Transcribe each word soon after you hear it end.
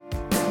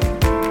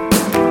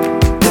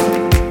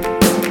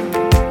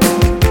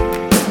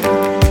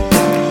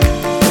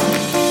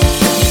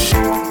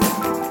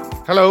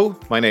Hello,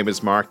 my name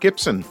is Mark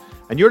Gibson,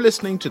 and you're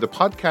listening to the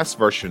podcast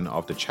version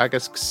of the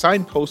Teagasc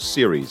Signpost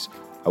series,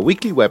 a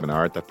weekly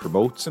webinar that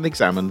promotes and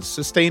examines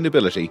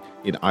sustainability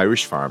in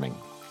Irish farming.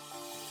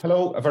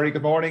 Hello, a very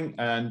good morning,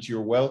 and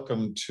you're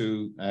welcome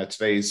to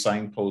today's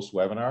Signpost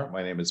webinar.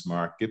 My name is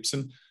Mark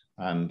Gibson,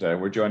 and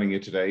we're joining you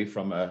today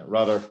from a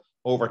rather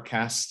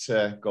overcast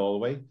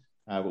Galway,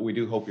 but we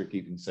do hope you're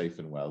keeping safe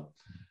and well.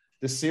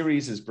 This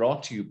series is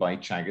brought to you by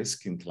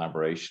Teagasc in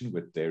collaboration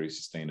with Dairy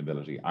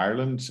Sustainability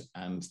Ireland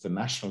and the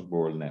National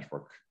Rural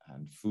Network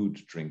and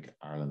Food Drink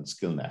Ireland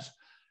SkillNet.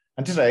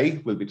 And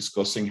today we'll be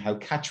discussing how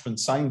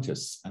catchment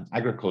scientists and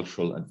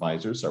agricultural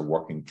advisors are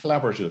working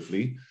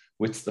collaboratively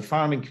with the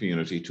farming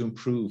community to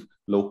improve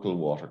local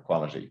water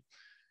quality.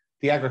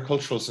 The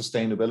Agricultural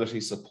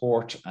Sustainability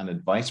Support and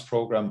Advice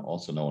Programme,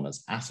 also known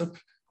as ASSIP,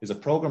 is a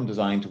programme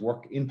designed to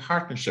work in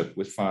partnership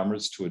with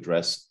farmers to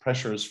address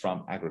pressures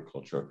from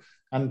agriculture.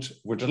 And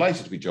we're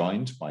delighted to be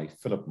joined by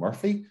Philip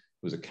Murphy,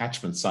 who's a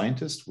catchment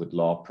scientist with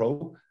Law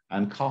Pro,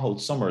 and Cathal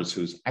Summers,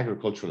 who's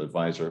agricultural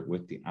advisor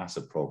with the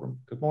ASSIP programme.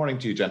 Good morning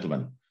to you,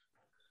 gentlemen.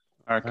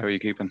 Mark, how are you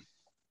keeping?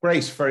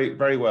 Great, very,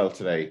 very well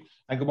today.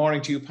 And good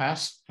morning to you,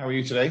 Pat. How are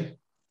you today?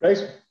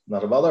 Great,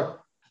 not a bother.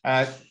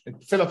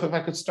 Philip, if I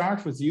could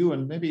start with you,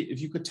 and maybe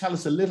if you could tell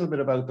us a little bit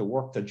about the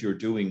work that you're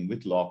doing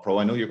with Law Pro.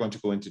 I know you're going to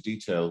go into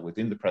detail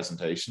within the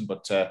presentation,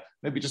 but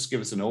maybe just give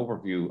us an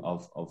overview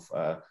of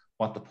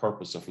what the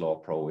purpose of Law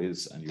Pro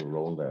is and your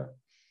role there.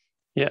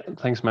 Yeah,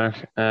 thanks,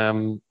 Mark.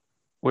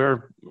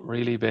 We're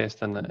really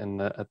based at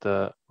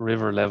the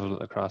river level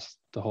across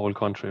the whole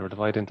country. We're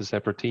divided into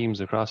separate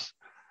teams across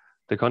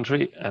the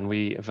country, and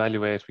we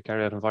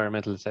carry out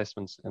environmental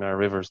assessments in our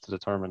rivers to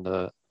determine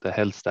the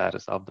health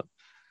status of them.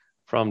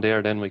 From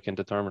there, then we can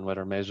determine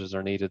whether measures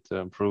are needed to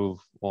improve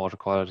water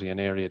quality in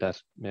an area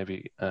that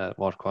maybe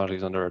water quality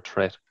is under a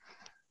threat.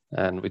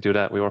 And we do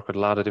that. We work with a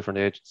lot of different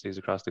agencies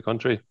across the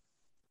country,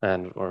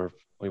 and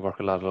we work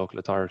with a lot of local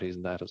authorities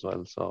in that as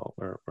well. So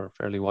we're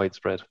fairly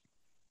widespread.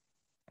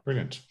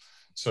 Brilliant.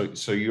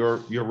 So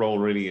your role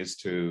really is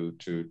to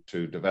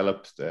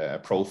develop a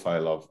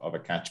profile of a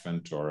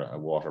catchment or a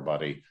water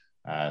body,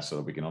 so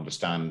that we can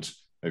understand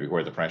maybe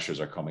where the pressures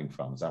are coming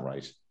from. Is that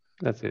right?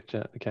 That's it,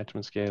 yeah. The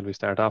catchment scale we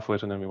start off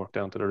with, and then we work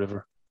down to the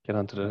river, get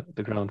onto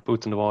the ground,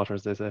 boots in the water,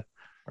 as they say.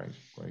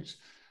 Great.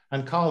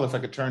 And Cathal, if I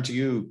could turn to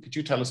you, could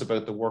you tell us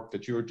about the work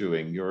that you're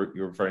doing?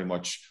 You're very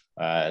much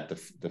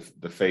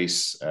the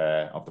face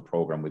of the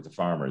programme with the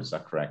farmers, is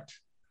that correct?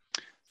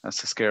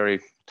 That's a scary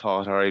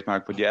thought, all right,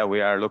 Mark. But yeah, we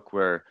are. Look,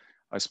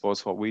 I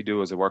suppose what we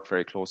do is I work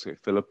very closely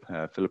with Philip.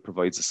 Philip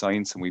provides the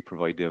science and we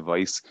provide the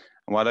advice.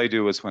 And what I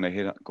do is when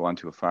I go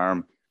onto a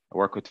farm, I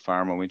work with the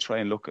farmer and we try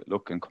and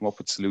look and come up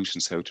with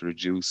solutions how to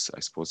reduce, I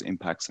suppose,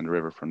 impacts on the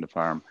river from the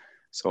farm.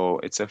 So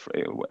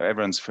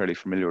everyone's fairly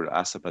familiar with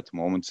ASSIP at the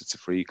moment. It's a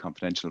free,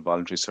 confidential,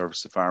 voluntary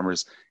service to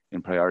farmers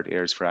in priority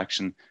areas for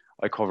action.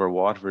 I cover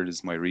Waterford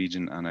as my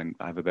region, and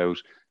I have about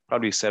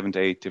probably 7 to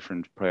 8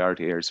 different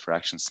priority areas for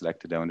action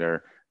selected down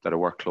there that I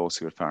work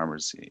closely with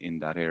farmers in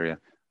that area.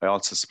 I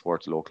also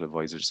support local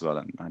advisors as well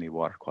on any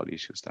water quality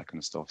issues, that kind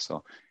of stuff.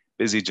 So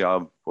busy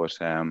job, but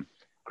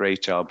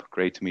great job,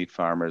 great to meet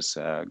farmers,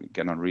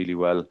 getting on really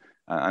well.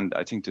 And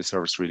I think the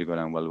service really going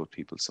on well with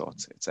people. So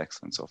it's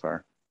excellent so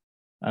far.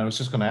 I was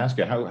just going to ask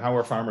you, how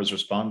are farmers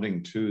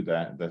responding to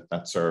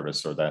that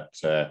service or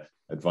that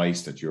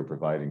advice that you're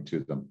providing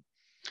to them?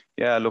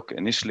 Yeah, look,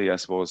 initially, I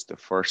suppose the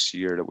first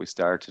year that we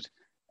started,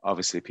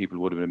 obviously people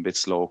would have been a bit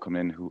slow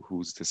coming in.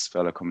 Who's this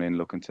fella coming in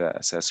looking to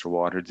assess their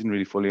water? Didn't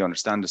really fully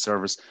understand the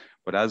service.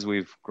 But as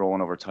we've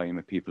grown over time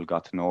and people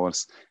got to know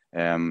us,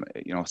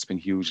 it's been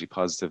hugely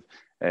positive.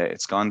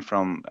 It's gone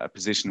from a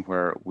position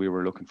where we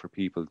were looking for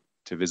people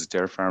to visit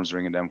their farms,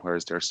 ringing them,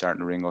 whereas they're starting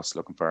to ring us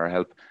looking for our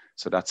help.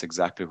 So that's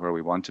exactly where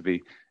we want to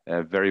be.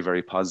 Very,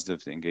 very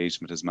positive. The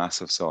engagement is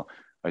massive. So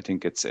I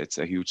think it's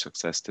a huge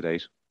success to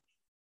date.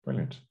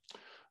 Brilliant.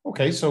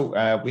 Okay,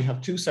 so we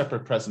have 2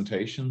 separate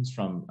presentations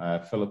from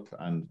Philip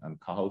and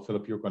Cathal.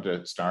 Philip, you're going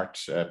to start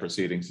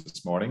proceedings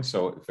this morning.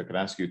 So if I could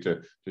ask you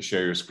to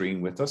share your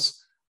screen with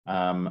us.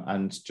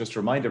 And just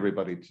remind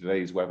everybody,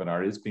 today's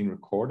webinar is being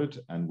recorded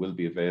and will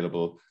be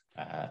available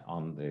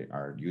on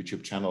our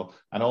YouTube channel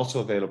and also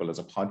available as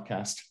a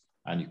podcast.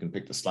 And you can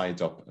pick the slides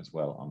up as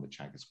well on the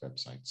Teagasc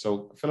website.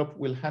 So Philip,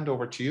 we'll hand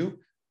over to you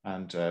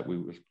and we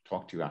will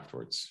talk to you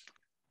afterwards.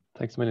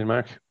 Thanks a million,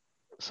 Mark.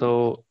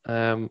 So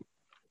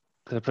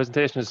the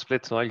presentation is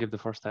split, so I'll give the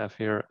first half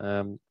here.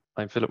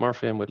 I'm Philip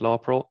Murphy, I'm with Law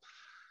Pro.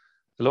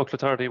 The Local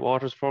Authority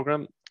Waters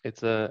Programme,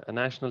 it's a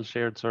national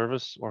shared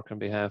service working on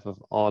behalf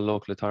of all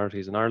local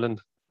authorities in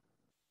Ireland.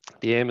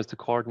 The aim is to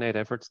coordinate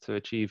efforts to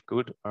achieve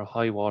good or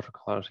high water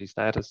quality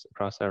status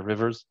across our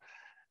rivers,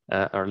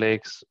 our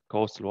lakes,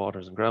 coastal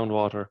waters and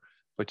groundwater,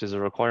 which is a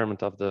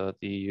requirement of the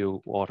EU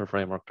Water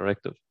Framework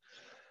Directive.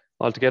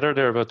 Altogether,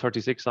 there are about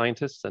 36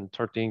 scientists and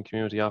 13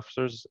 community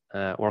officers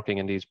working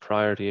in these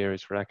priority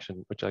areas for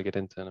action, which I'll get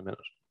into in a minute.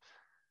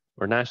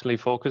 We're nationally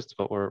focused,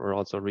 but we're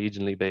also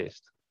regionally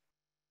based.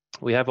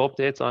 We have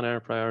updates on our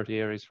priority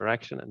areas for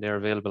action, and they're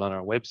available on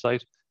our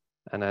website,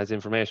 And as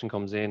information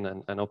comes in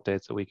and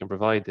updates that we can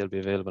provide, they'll be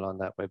available on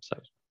that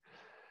website.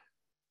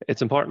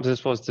 It's important, I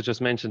suppose, to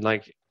just mention,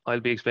 like, I'll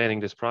be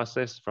explaining this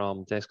process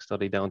from desk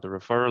study down to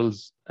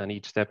referrals and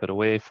each step of the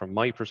way from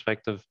my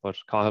perspective, but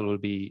Cathal will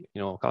be,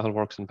 Cathal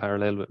works in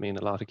parallel with me in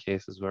a lot of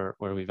cases where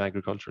we've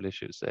agricultural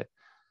issues, say.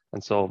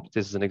 And so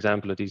this is an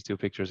example of these two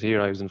pictures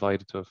here. I was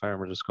invited to a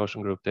farmer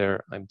discussion group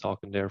there. I'm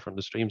talking there from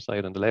the stream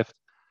side on the left,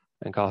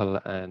 and Cathal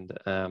and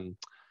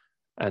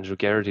Andrew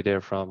Geraghty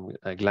there from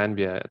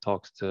Glanbia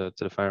talks to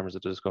the farmers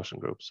at the discussion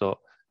group. So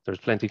there's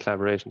plenty of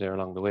collaboration there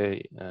along the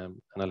way, and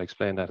I'll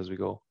explain that as we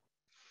go.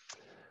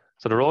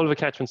 So the role of a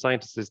catchment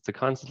scientist is to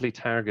constantly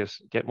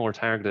get more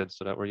targeted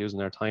so that we're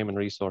using our time and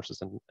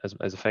resources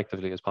as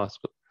effectively as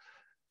possible.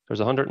 There's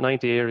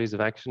 190 areas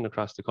of action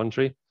across the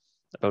country.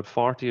 About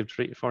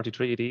 43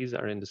 of these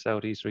are in the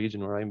southeast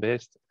region where I'm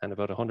based, and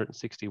about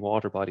 160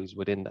 water bodies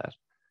within that.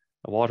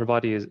 A water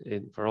body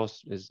for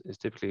us is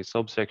typically a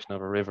subsection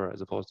of a river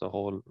as opposed to a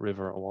whole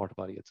river or water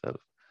body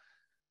itself.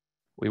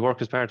 We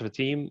work as part of a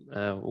team,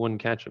 one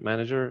catchment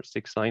manager,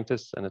 6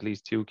 scientists, and at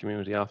least 2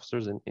 community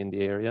officers in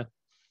the area.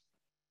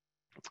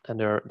 And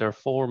there are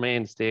 4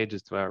 main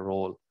stages to our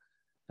role.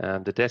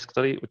 The desk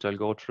study, which I'll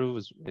go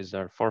through, is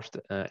our first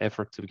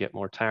effort to get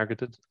more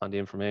targeted on the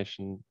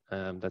information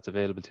that's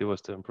available to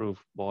us to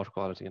improve water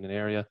quality in an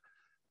area.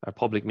 Our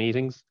public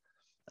meetings,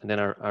 and then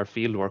our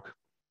field work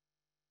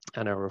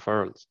and our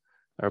referrals.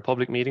 Our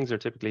public meetings are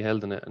typically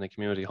held in a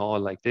community hall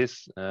like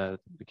this. The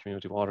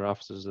community water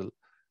officers will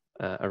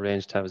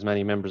arrange to have as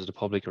many members of the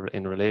public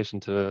in relation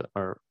to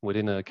or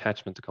within a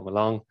catchment to come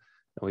along,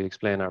 and we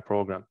explain our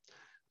program.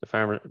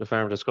 The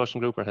farmer discussion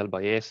group are held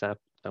by ASAP,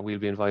 and we'll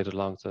be invited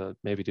along to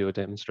maybe do a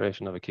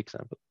demonstration of a kick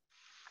sample.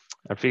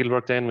 Our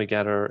fieldwork then, we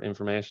gather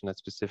information at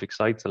specific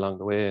sites along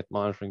the way at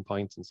monitoring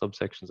points and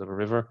subsections of a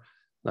river,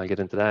 and I'll get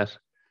into that.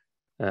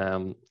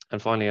 And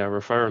finally, our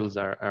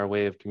referrals are our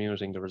way of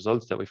communicating the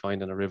results that we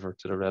find in a river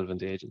to the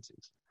relevant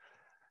agencies.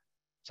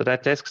 So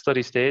that desk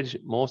study stage,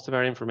 most of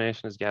our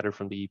information is gathered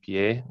from the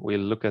EPA. We'll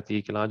look at the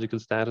ecological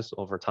status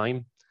over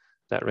time.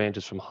 That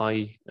ranges from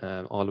high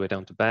all the way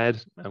down to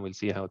bad, and we'll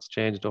see how it's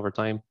changed over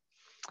time.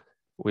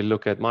 We'll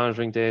look at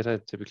monitoring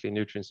data. Typically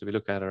nutrients that we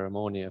look at are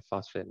ammonia,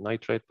 phosphate, and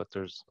nitrate, but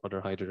there's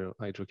other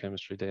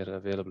hydrochemistry data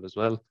available as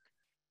well.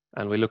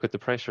 And we look at the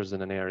pressures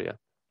in an area.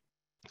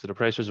 So the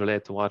pressures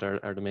relate to what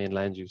are the main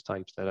land use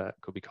types that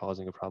could be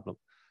causing a problem.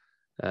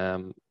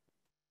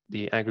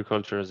 The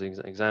agriculture is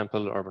an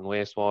example, urban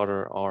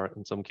wastewater, or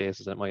in some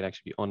cases it might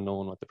actually be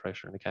unknown what the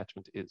pressure in the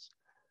catchment is.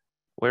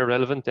 Where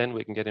relevant, then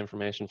we can get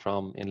information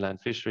from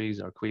inland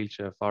fisheries, or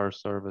Coillte,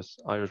 Forest Service,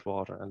 Irish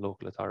Water, and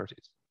local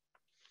authorities.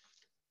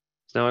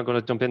 So now I'm going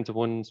to jump into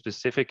one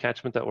specific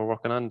catchment that we're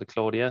working on, the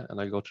Clodia, and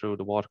I'll go through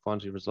the water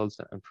quantity results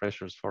and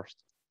pressures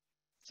first.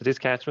 So this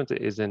catchment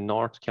is in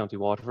North County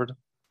Waterford.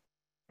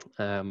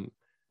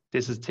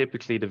 This is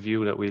typically the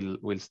view that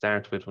we'll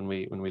start with when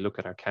we look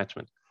at our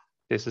catchment.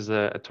 This is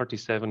a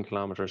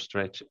 37-kilometre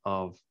stretch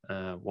of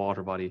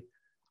water body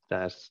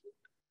that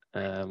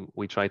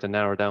we try to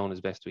narrow down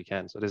as best we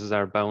can. So this is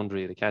our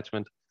boundary of the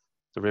catchment.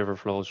 The river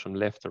flows from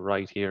left to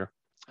right here,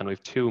 and we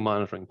have 2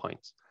 monitoring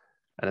points.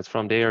 And it's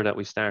from there that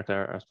we start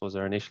our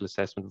initial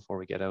assessment before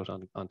we get out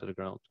onto the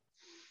ground.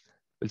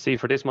 We'll see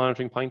for this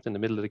monitoring point in the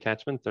middle of the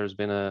catchment, there's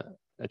been a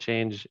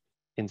change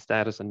in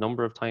status a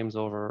number of times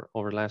over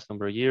the last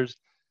number of years.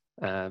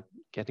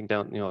 Getting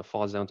down, it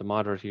falls down to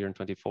moderate here in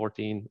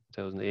 2014,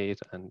 2008,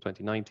 and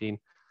 2019.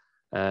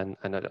 And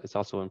it's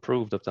also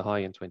improved up to high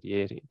in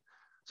 2018.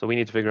 So we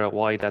need to figure out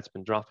why that's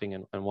been dropping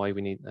and why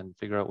we need and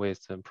figure out ways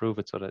to improve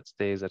it so that it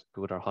stays at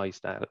good or high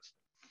status.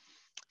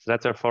 So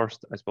that's our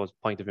first,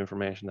 point of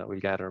information that we'll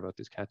gather about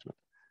this catchment.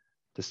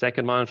 The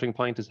second monitoring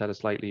point has had a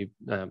slightly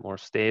more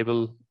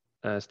stable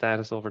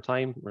status over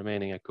time,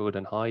 remaining at good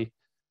and high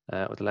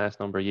with the last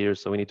number of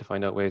years. So we need to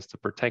find out ways to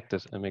protect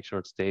it and make sure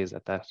it stays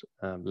at that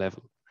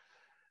level.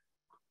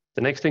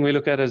 The next thing we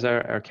look at is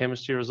our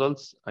chemistry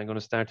results. I'm going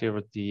to start here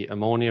with the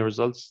ammonia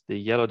results. The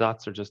yellow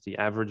dots are just the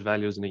average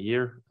values in a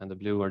year, and the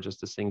blue are just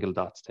the single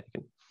dots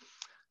taken.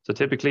 So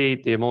typically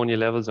the ammonia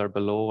levels are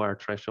below our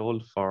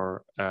threshold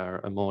for our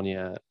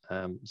ammonia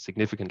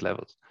significant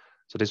levels.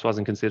 So this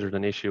wasn't considered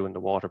an issue in the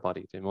water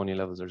body. The ammonia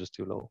levels are just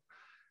too low.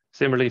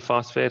 Similarly,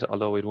 phosphate,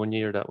 although we had 1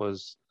 year that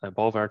was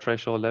above our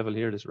threshold level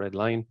here, this red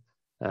line,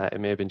 it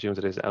may have been due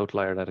to this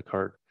outlier that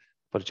occurred.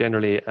 But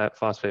generally,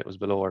 phosphate was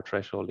below our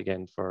threshold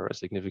again for a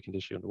significant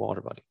issue in the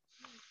water body.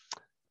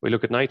 We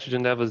look at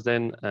nitrogen levels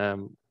then.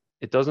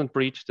 It doesn't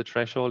breach the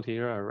threshold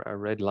here, our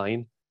red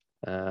line,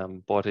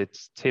 but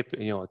it's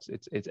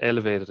it's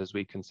elevated as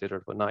we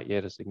considered, but not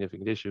yet a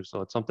significant issue.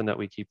 So it's something that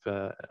we keep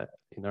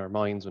in our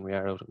minds when we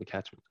are out in the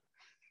catchment.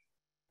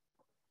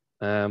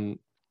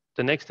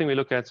 The next thing we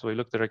look at, so we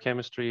looked at our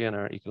chemistry and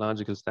our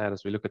ecological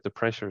status. We look at the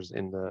pressures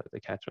in the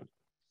catchment.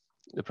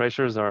 The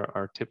pressures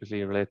are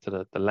typically related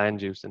to the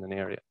land use in an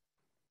area.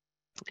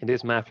 In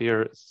this map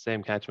here, it's the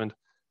same catchment.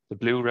 The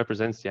blue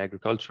represents the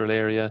agricultural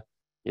area.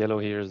 Yellow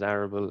here is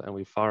arable, and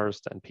we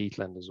forest and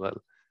peatland as well.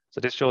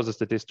 So this shows us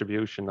the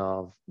distribution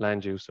of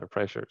land use or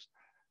pressures.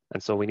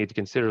 And so we need to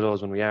consider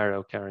those when we are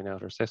out carrying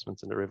out our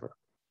assessments in the river.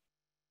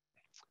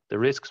 The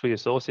risks we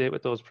associate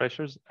with those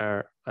pressures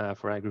are,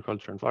 for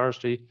agriculture and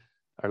forestry,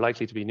 are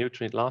likely to be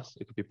nutrient loss.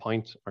 It could be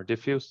point or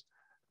diffuse,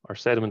 or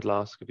sediment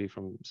loss could be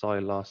from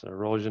soil loss and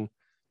erosion,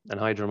 and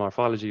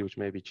hydromorphology, which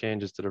may be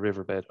changes to the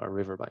riverbed or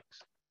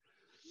riverbanks.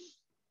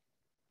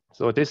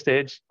 So at this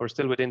stage, we're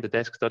still within the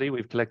desk study.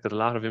 We've collected a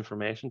lot of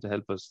information to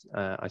help us,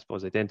 I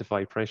suppose,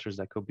 identify pressures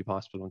that could be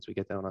possible once we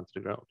get down onto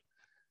the ground.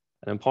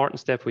 An important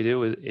step we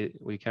do is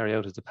we carry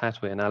out is the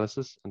pathway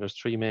analysis, and there's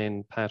three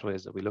main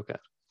pathways that we look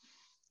at.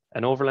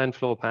 An overland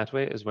flow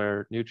pathway is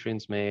where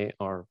nutrients may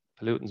or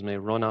pollutants may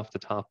run off the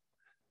top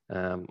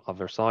of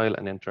their soil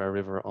and enter our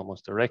river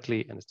almost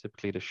directly, and it's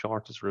typically the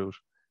shortest route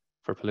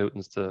for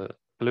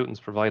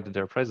pollutants provided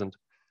they're present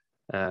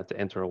to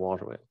enter a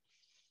waterway.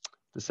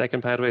 The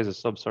second pathway is a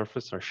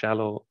subsurface or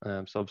shallow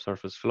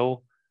subsurface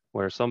flow,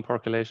 where some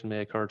percolation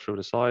may occur through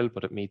the soil,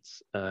 but it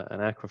meets an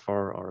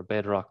aquifer or a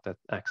bedrock that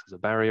acts as a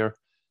barrier.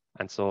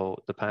 And so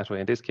the pathway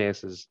in this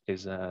case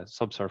is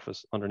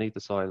subsurface underneath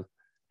the soil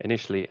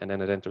initially, and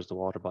then it enters the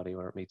water body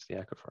where it meets the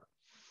aquifer.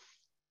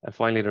 And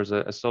finally, there's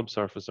a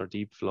subsurface or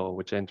deep flow,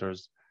 which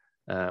enters,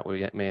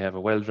 we may have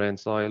a well-drained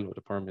soil with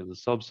a permeable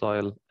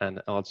subsoil,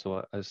 and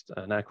also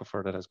an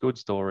aquifer that has good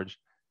storage,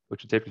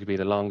 which would typically be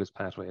the longest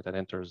pathway that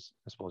enters,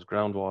 I suppose,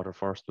 groundwater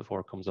first before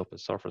it comes up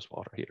as surface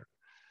water here.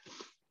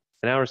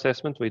 In our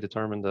assessment, we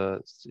determined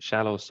the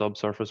shallow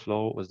subsurface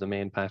flow was the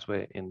main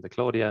pathway in the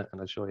Clodia,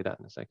 and I'll show you that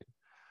in a second.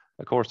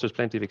 Of course, there's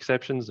plenty of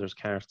exceptions. There's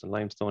karst and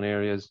limestone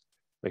areas.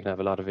 We can have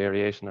a lot of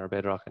variation in our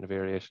bedrock and a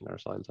variation in our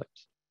soil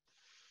types.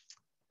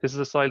 This is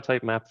a soil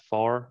type map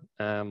for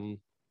the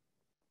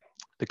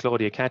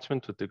Clodia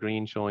catchment, with the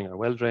green showing our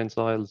well-drained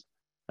soils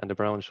and the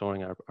brown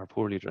showing our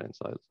poorly drained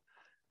soils.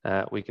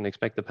 We can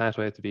expect the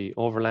pathway to be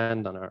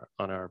overland on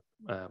our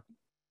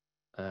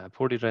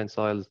poorly drained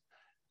soils,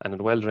 and in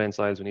the well-drained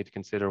soils, we need to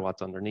consider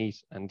what's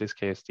underneath. In this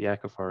case, the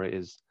aquifer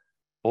is,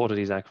 both of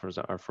these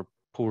aquifers are for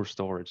poor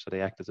storage, so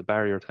they act as a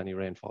barrier to any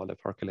rainfall that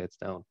percolates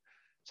down.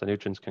 So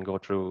nutrients can go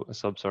through a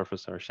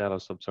subsurface or a shallow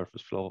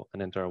subsurface flow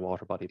and enter a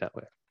water body that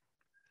way.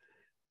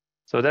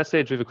 So at that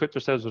stage, we've equipped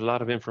ourselves with a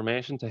lot of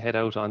information to head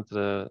out onto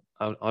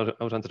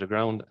the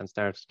ground and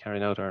start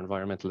carrying out our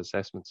environmental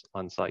assessments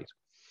on site.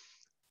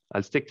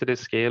 I'll stick to this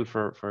scale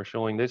for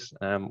showing this.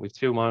 We have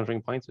 2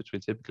 monitoring points, which we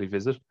typically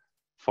visit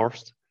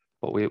first,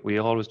 but we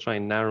always try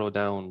and narrow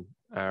down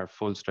our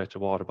full stretch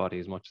of water body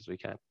as much as we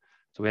can.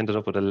 So we ended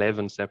up with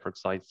 11 separate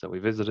sites that we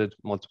visited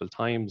multiple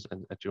times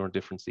and during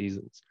different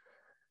seasons.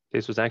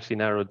 This was actually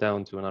narrowed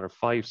down to another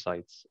 5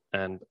 sites,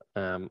 and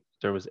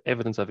there was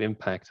evidence of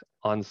impact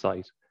on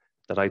site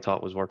that I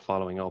thought was worth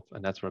following up,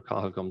 and that's where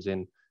Cathal comes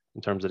in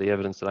terms of the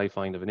evidence that I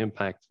find of an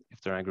impact.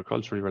 If they're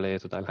agriculturally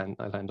related, I'll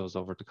hand those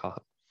over to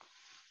Cathal.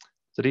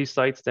 So these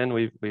sites then,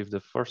 we've the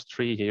first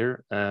 3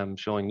 here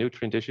showing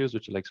nutrient issues,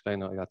 which I'll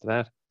explain how I got to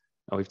that.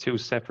 And we've 2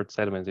 separate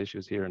sediment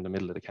issues here in the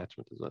middle of the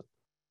catchment as well.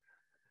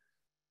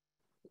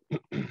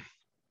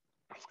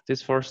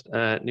 This first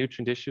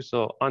nutrient issue,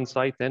 so on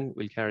site then,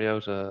 we'll carry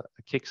out a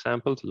kick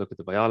sample to look at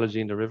the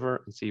biology in the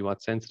river and see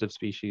what sensitive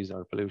species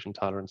or pollution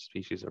tolerant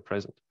species are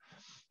present.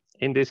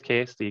 In this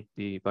case,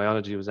 the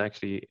biology was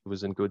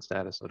in good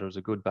status, so there was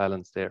a good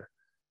balance there.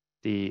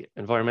 The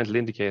environmental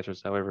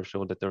indicators, however,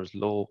 showed that there was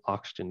low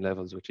oxygen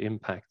levels, which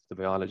impact the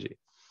biology.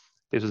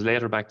 This was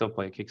later backed up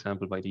by a kick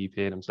sample by the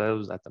EPA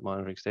themselves at the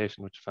monitoring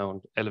station, which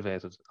found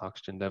elevated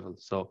oxygen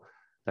levels. So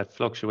that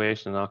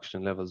fluctuation in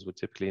oxygen levels would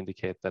typically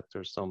indicate that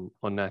there's some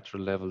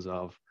unnatural levels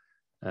of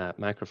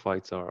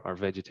macrophytes or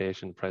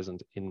vegetation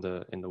present in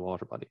the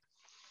water body.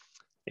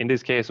 In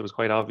this case, it was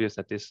quite obvious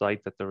at this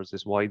site that there was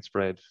this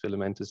widespread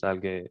filamentous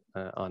algae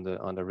on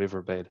the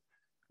riverbed,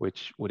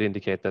 which would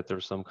indicate that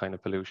there's some kind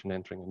of pollution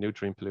entering, a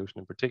nutrient pollution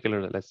in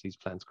particular, that lets these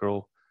plants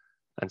grow.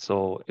 And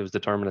so it was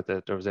determined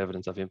that there was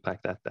evidence of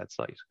impact at that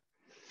site.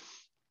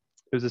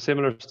 It was a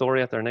similar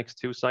story at our next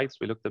 2 sites.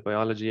 We looked at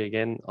biology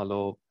again,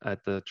 although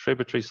at the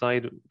tributary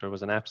side, there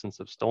was an absence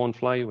of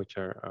stonefly, which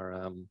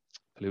are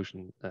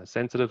pollution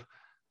sensitive.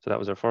 So that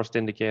was our first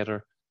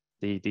indicator.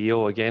 The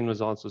DO again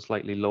was also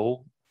slightly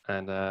low,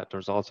 and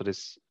there's also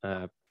this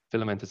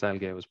filamentous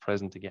algae was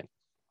present again.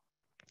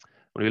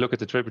 When we look at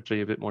the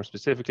tributary a bit more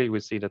specifically, we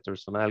see that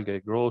there's some algae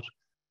growth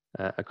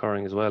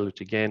occurring as well,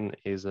 which again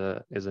is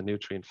a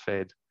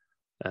nutrient-fed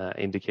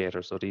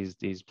indicator. So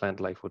these plant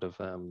life would have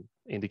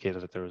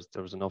indicated that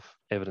there was enough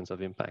evidence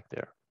of impact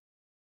there.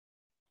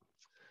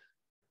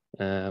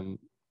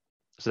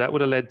 So that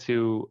would have led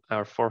to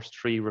our first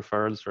 3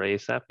 referrals for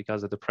ASAP,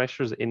 because of the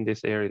pressures in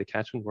this area, the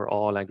catchment, were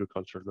all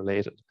agricultural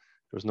related.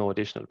 There was no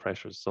additional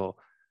pressures. So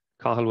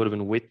Cathal would have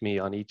been with me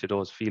on each of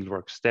those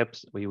fieldwork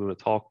steps. We would have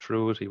talked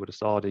through it. He would have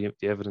saw the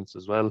evidence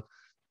as well.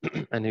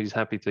 And he's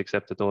happy to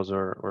accept that those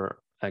were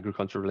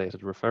agriculture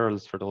related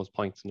referrals for those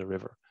points in the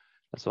river.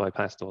 And so I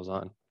passed those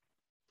on.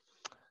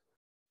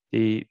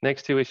 The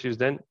next 2 issues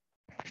then,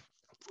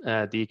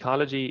 the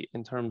ecology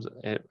in terms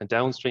of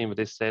downstream of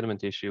this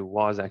sediment issue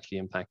was actually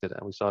impacted.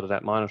 And we saw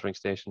that monitoring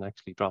station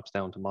actually drops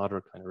down to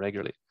moderate kind of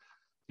regularly.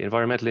 The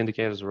environmental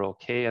indicators were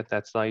okay at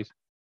that site,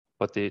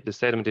 But the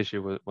sediment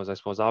issue was, I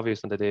suppose,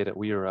 obvious on the day that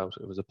we were out.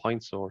 It was a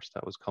point source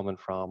that was coming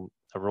from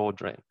a road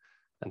drain,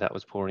 and that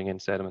was pouring in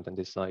sediment on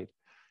this side.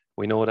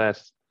 We know that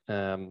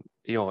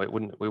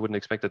we wouldn't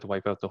expect it to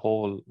wipe out the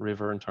whole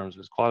river in terms of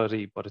its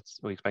quality, but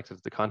we expect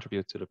it to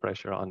contribute to the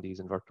pressure on these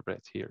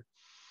invertebrates here.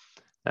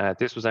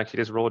 This was actually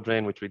this road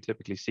drain, which we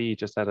typically see,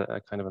 just at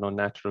a kind of an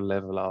unnatural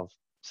level of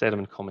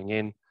sediment coming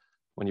in.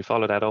 When you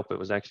follow that up, it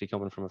was actually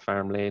coming from a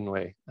farm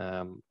laneway,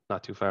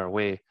 not too far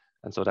away.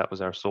 And so that was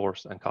our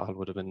source, and I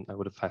would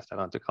have passed that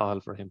on to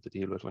Cathal for him to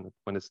deal with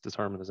when it's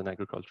determined as an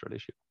agricultural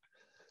issue.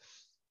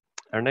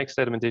 Our next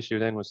sediment issue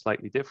then was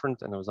slightly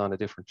different, and it was on a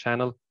different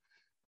channel,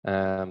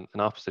 an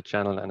opposite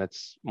channel, and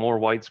it's more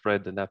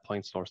widespread than that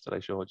point source that I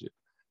showed you.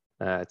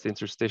 It's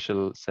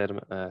interstitial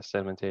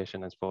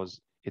sedimentation. I suppose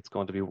it's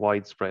going to be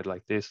widespread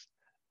like this.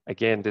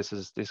 Again, this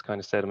kind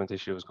of sediment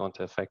issue is going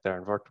to affect our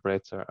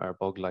invertebrates, our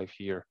bug life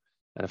here,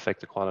 and affect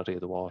the quality of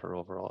the water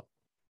overall.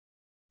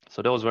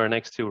 So those were our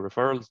next two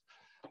referrals.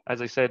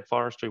 As I said,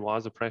 forestry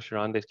was a pressure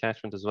on this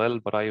catchment as well,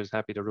 but I was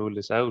happy to rule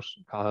this out.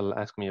 Cathal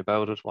asked me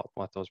about it,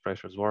 what those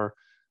pressures were.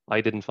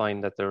 I didn't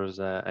find that there was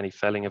any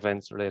felling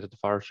events related to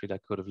forestry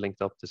that could have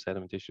linked up to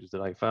sediment issues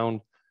that I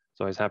found.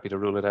 So I was happy to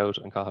rule it out,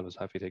 and Cathal was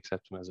happy to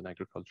accept them as an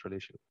agricultural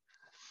issue.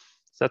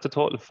 So that's a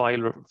total of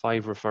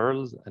five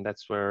referrals, and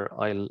that's where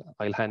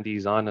I'll hand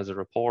these on as a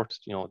report.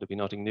 You know, there'll be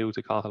nothing new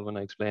to Cathal when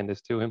I explain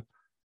this to him.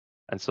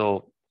 And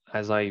so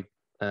as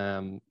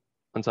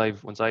once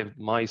I've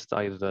my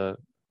side of the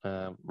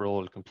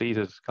role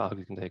completed,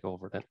 Cathal can take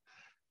over then.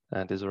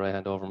 And this is where I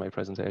hand over my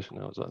presentation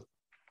now as well.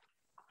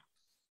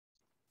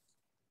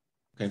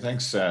 Okay,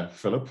 thanks,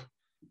 Philip.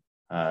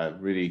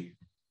 Really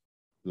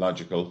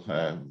logical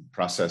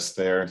process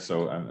there.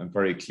 So I'm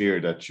very clear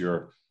that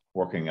you're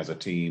working as a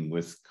team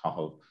with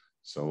Cathal.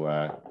 So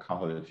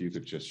Cathal, if you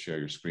could just share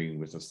your screen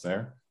with us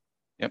there.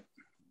 Yep,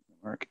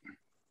 work.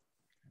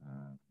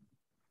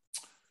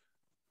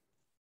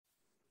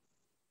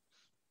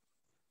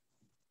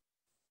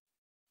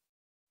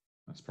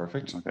 That's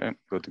perfect. Okay,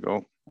 good to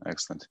go.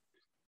 Excellent.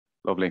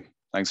 Lovely.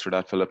 Thanks for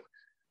that, Philip.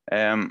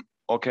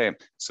 Okay,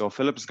 so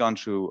Philip has gone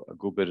through a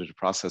good bit of the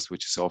process,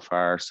 which is so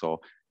far. So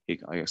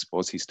I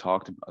suppose he's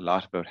talked a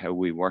lot about how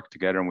we work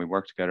together, and we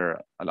work together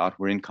a lot.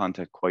 We're in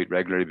contact quite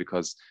regularly,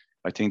 because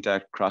I think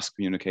that cross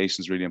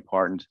communication is really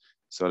important,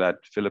 so that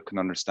Philip can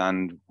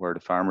understand where the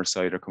farmer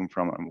side are coming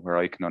from, and where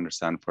I can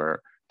understand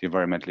where the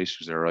environmental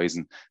issues are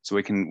arising. So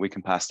we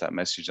can pass that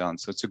message on.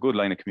 So it's a good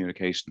line of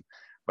communication.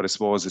 But I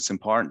suppose it's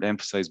important to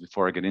emphasize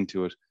before I get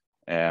into it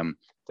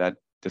that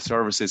the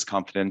service is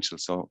confidential.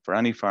 So for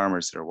any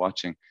farmers that are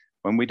watching,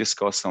 when we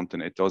discuss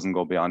something, it doesn't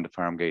go beyond the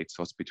farm gate.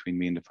 So it's between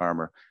me and the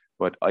farmer.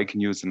 But I can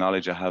use the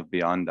knowledge I have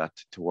beyond that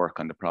to work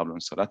on the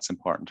problem. So that's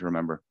important to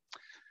remember.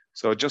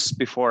 So just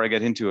before I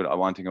get into it,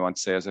 one thing I want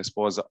to say is, I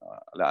suppose,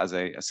 as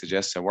I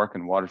suggested, I work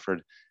in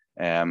Waterford.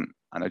 And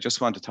I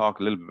just want to talk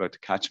a little bit about the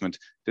catchment.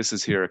 This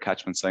is here a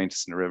catchment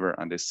scientist in the river,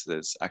 and this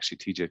is actually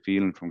TJ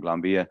Phelan from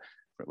Glanbia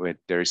with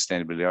Dairy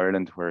Sustainability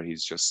Ireland, where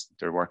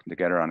they're working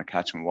together on a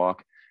catchment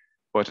walk.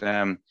 But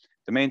the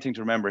main thing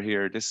to remember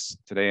here,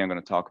 today I'm going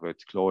to talk about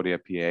Claudia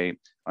PA.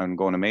 I'm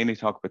going to mainly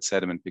talk about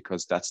sediment,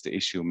 because that's the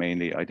issue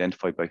mainly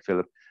identified by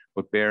Philip.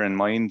 But bear in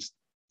mind,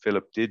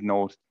 Philip did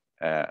note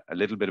a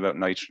little bit about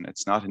nitrogen.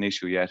 It's not an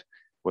issue yet,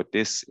 but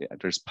there's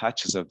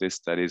patches of this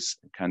that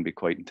can be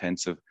quite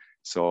intensive.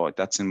 So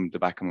that's in the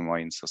back of my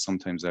mind. So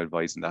sometimes I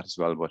advise on that as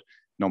well. But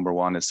number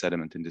one is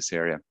sediment in this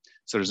area.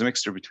 So there's a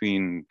mixture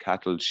between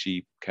cattle,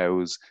 sheep,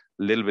 cows,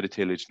 a little bit of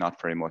tillage,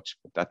 not very much,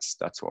 but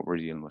that's what we're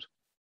dealing with.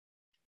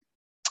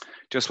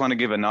 Just want to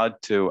give a nod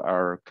to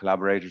our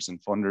collaborators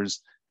and funders.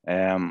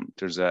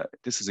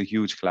 This is a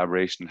huge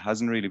collaboration. It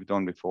hasn't really been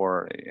done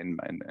before in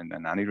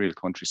any real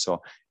country.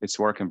 So it's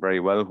working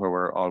very well, where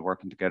we're all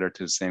working together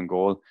to the same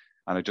goal.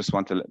 And I just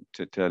want to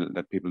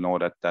let people know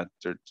that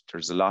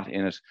there's a lot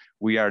in it.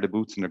 We are the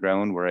boots on the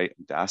ground. We're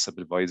the ASSAP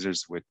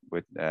advisors with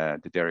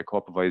the Dairy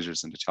Co-op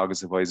advisors and the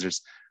Teagasc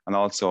advisors, and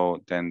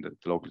also then the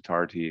local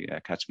authority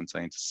catchment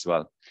scientists as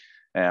well.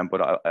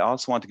 But I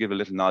also want to give a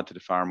little nod to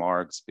the farm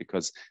orgs,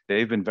 because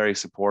they've been very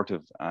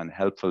supportive and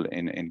helpful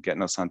in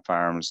getting us on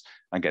farms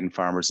and getting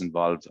farmers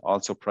involved.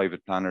 Also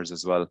private planners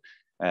as well.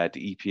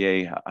 The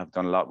EPA have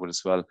done a lot with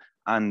as well.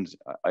 And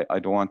I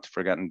don't want to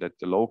forget that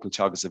the local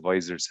Teagasc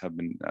advisors have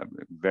been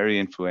very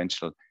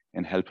influential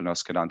in helping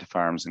us get onto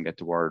farms and get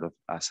the word of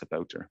ASSAP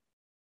out there.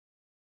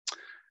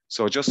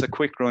 So just a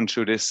quick run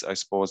through this. I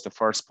suppose the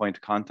first point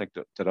of contact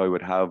that I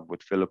would have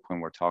with Philip when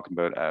we're talking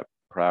about a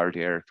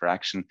priority area for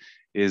action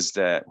is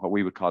what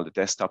we would call the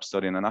desktop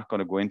study. And I'm not going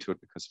to go into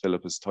it because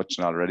Philip has touched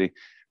on it already.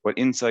 But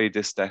inside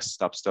this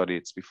desktop study,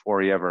 it's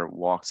before he ever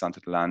walks onto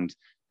the land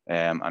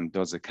and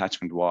does a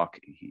catchment walk,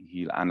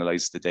 he'll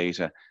analyze the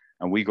data.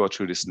 And we go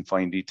through this in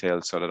fine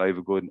detail so that I have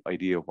a good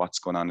idea of what's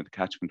going on in the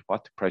catchment,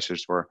 what the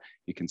pressures were.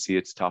 You can see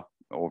its top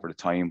over the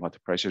time, what the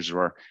pressures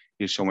were.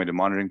 He'll show me the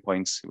monitoring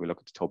points. We look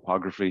at the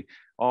topography,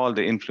 all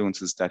the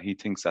influences that he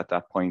thinks at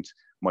that point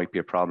might be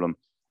a problem.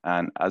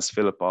 And as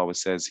Philip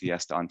always says, he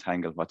has to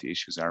untangle what the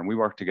issues are. And we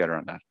work together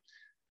on that.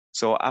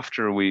 So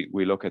after we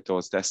look at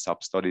those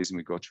desktop studies and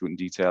we go through in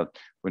detail,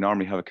 we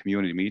normally have a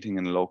community meeting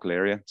in the local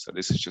area. So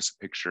this is just a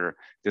picture.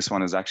 This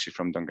one is actually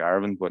from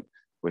Dungarvan, but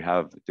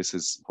this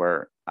is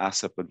where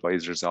ASSEP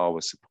advisors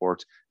always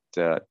support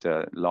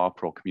the Law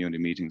Pro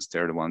community meetings.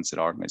 They're the ones that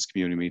organize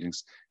community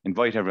meetings,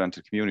 invite everyone to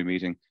the community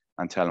meeting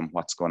and tell them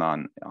what's going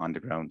on the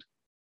ground.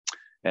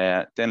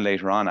 Then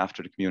later on,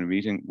 after the community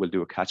meeting, we'll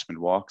do a catchment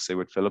walk, say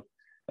with Philip.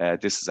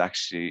 This is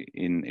actually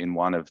in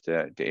one of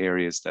the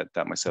areas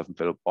that myself and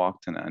Philip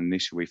walked, and an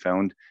issue we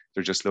found.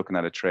 They're just looking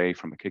at a tray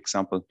from a kick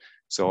sample.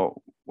 So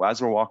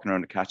as we're walking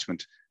around the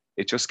catchment,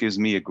 it just gives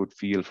me a good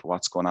feel for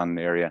what's going on in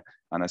the area.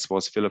 And I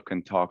suppose Philip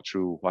can talk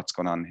through what's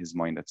going on in his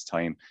mind at the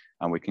time,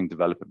 and we can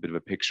develop a bit of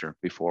a picture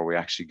before we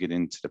actually get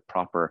into the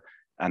proper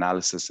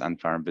analysis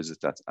and farm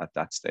visit at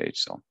that stage.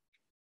 So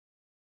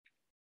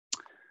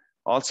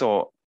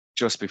also,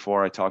 just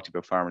before I talked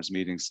about farmers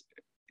meetings,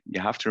 you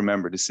have to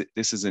remember this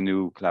is a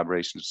new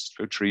collaboration. It's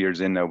 3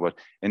 years in now, but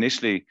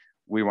initially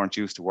we weren't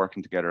used to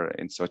working together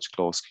in such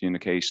close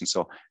communication.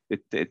 So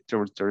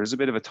there is a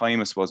bit of a time,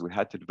 I suppose, we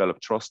had to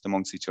develop trust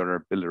amongst each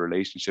other, build a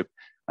relationship,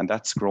 and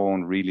that's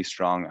grown really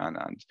strong. And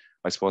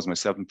I suppose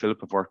myself and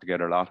Philip have worked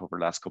together a lot over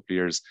the last couple of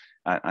years,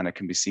 and it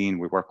can be seen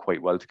we work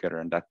quite well together,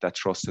 and that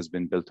trust has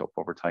been built up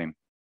over time.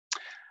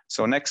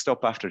 So next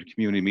up after the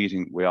community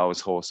meeting, we always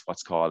host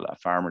what's called a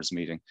farmers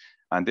meeting.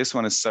 And this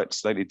one is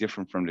slightly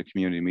different from the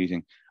community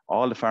meeting.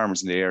 All the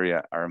farmers in the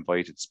area are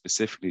invited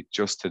specifically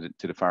just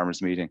to the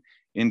farmers meeting.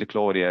 In the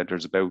Clodia,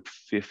 there's about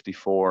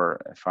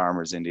 54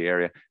 farmers in the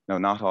area. Now,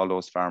 not all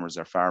those farmers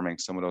are farming.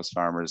 Some of those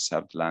farmers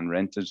have land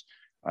rented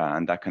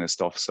and that kind of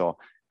stuff. So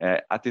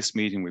at this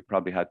meeting, we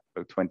probably had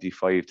about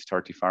 25 to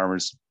 30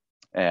 farmers.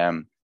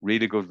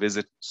 Really good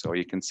visit. So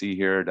you can see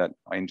here that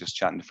I'm just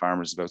chatting to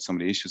farmers about some of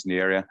the issues in the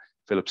area.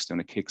 Philip's doing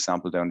a kick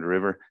sample down the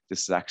river.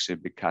 This is actually a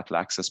big cattle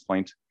access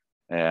point.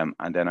 And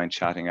then I'm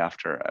chatting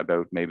after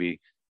about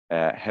maybe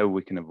how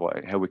we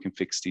can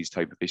fix these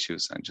type of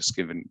issues, and just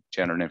giving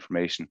general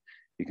information.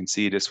 You can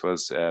see this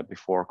was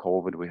before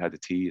COVID. We had the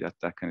tea.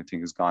 That kind of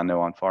thing is gone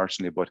now,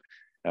 unfortunately, but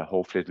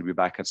hopefully it'll be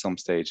back at some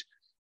stage.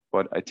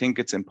 But I think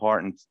it's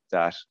important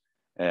that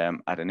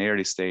at an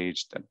early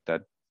stage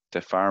that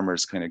the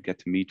farmers kind of get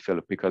to meet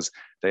Philip, because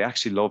they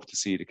actually love to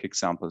see the kick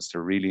samples.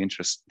 They're really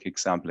interested in kick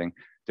sampling.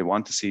 They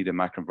want to see the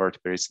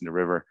macroinvertebrates in the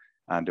river,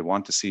 and they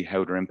want to see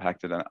how they're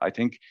impacted. And I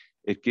think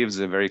it gives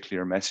a very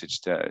clear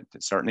message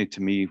certainly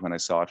to me when I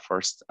saw it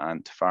first,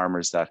 and to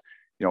farmers, that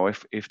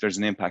if there's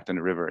an impact on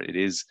the river, it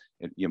is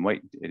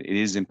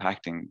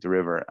impacting the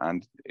river.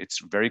 And it's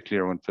very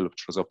clear when Philip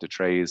throws up the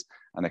trays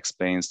and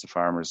explains to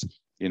farmers,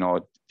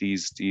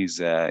 these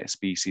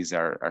species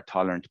are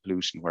tolerant to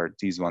pollution, where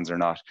these ones are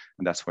not,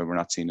 and that's why we're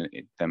not seeing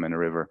them in a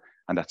river,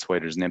 and that's why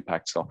there's an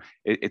impact. So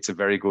it's a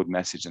very good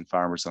message, and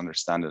farmers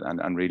understand it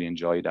and really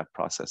enjoy that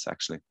process,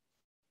 actually.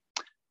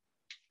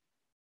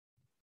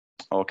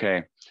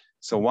 Okay,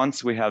 so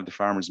once we have the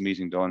farmers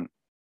meeting done,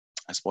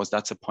 I suppose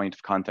that's a point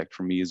of contact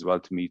for me as well,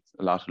 to meet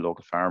a lot of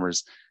local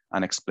farmers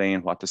and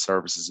explain what the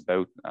service is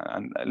about,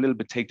 and a little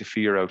bit take the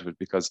fear out of it,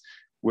 because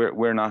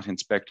we're not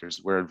inspectors,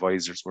 we're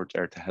advisors. We're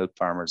there to help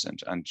farmers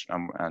and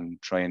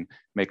try and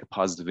make a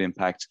positive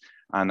impact.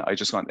 And I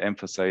just want to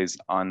emphasize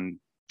on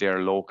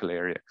their local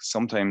area.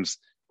 Sometimes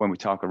when we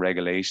talk of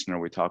regulation or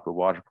we talk of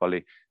water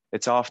quality,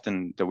 it's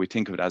often that we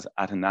think of it as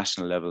at a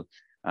national level.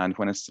 And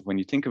when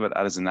you think of it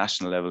as a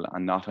national level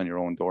and not on your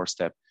own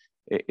doorstep,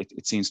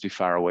 it seems to be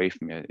far away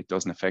from you. It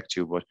doesn't affect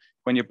you. But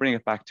when you bring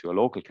it back to a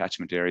local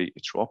catchment area,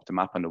 you throw up the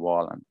map on the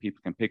wall and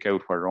people can pick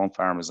out where their own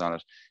farm is on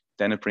it.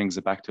 Then it brings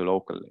it back to a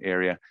local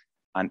area,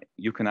 and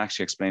you can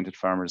actually explain to the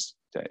farmers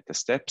the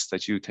steps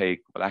that you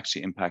take will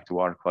actually impact the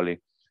water quality,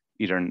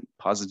 either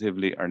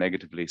positively or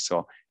negatively.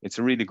 So it's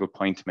a really good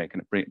point to make,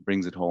 and it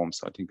brings it home.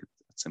 So I think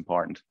it's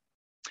important.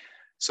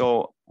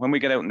 So when we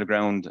get out on the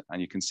ground,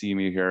 and you can see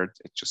me here,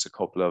 it's just a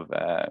couple of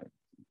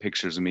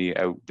pictures of me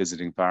out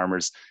visiting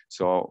farmers.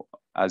 So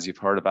as you've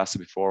heard of ASSEP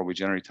before, we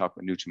generally talk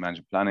about nutrient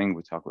management planning,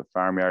 we talk about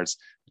farmyards,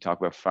 we talk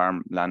about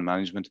farm land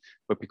management.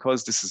 But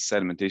because this is a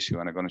sediment issue,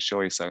 and I'm going to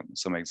show you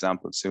some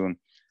examples soon,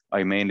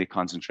 I mainly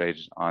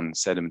concentrated on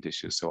sediment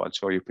issues. So I'll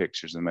show you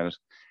pictures in a minute.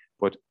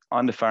 But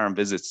on the farm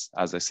visits,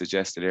 as I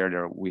suggested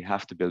earlier, we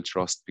have to build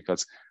trust,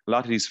 because a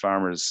lot of these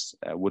farmers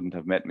wouldn't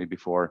have met me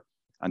before,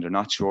 and they're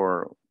not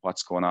sure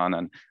what's going on.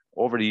 And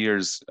over the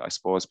years, I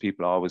suppose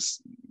people always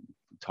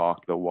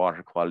talked about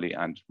water quality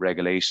and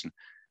regulation.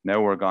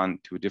 Now we're gone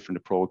to a different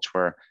approach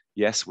where,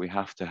 yes, we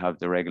have to have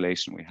the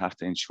regulation, we have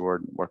to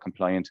ensure we're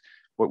compliant,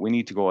 but we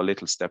need to go a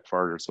little step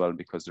further as well,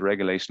 because the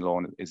regulation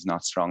alone is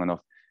not strong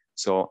enough.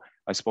 So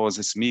I suppose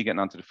it's me getting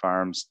onto the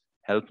farms,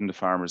 helping the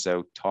farmers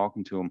out,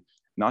 talking to them,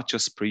 not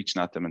just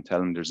preaching at them and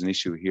telling them there's an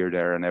issue here,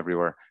 there and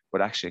everywhere,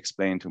 but actually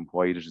explain to them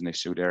why there's an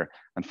issue there.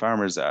 And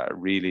farmers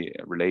really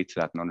relate to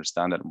that and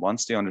understand that. And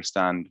once they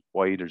understand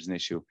why there's an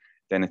issue,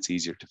 then it's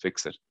easier to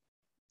fix it.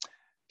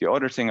 The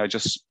other thing, I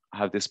just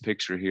have this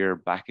picture here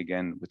back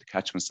again with the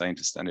catchment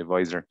scientist and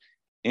advisor.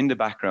 In the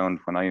background,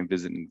 when I am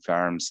visiting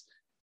farms,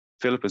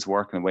 Philip is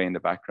working away in the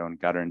background,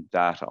 gathering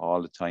data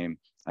all the time.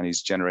 and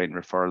he's generating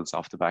referrals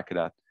off the back of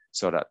that,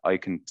 so that I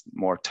can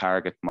more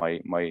target my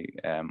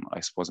I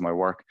suppose my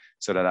work,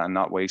 so that I'm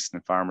not wasting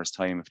the farmer's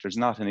time. If there's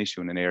not an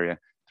issue in an area,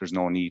 there's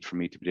no need for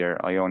me to be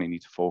there. I only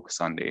need to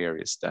focus on the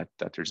areas that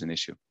there's an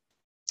issue.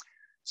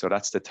 So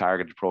that's the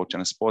targeted approach.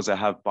 And I suppose I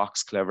have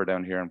box clever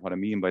down here. And what I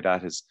mean by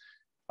that is,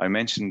 I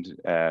mentioned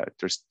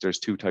there's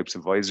two types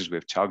of advisors. We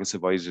have Teagasc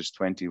advisors,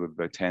 20, with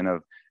about 10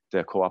 of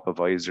the co-op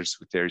advisors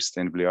with their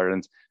Sustainability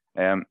Ireland.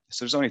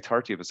 So there's only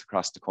 30 of us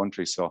across the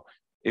country. So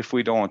if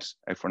we're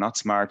not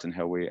smart in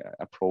how we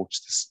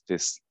approach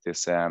this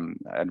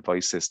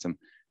advice system,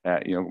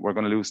 we're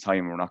going to lose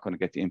time. We're not going to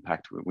get the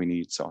impact we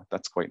need. So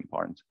that's quite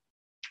important.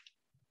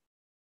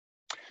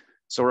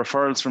 So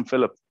referrals from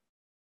Philip.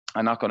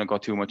 I'm not going to go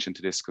too much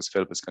into this because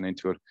Philip has gone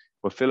into it,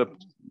 but Philip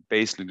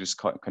basically just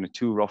kind of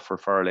two rough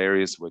referral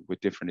areas with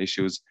different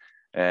issues.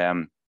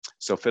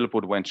 So Philip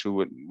would have went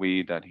through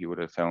it, that he would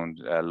have found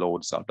low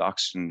dissolved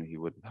oxygen. He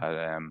would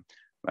have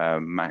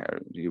had,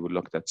 he would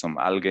look at some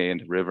algae in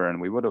the river, and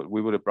we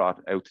would have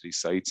brought out to these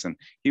sites, and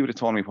he would have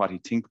told me what he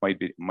think might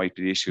be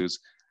the issues.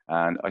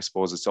 And I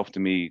suppose it's up to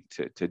me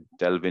to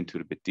delve into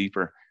it a bit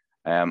deeper.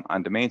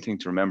 And the main thing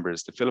to remember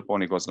is that Philip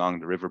only goes along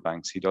the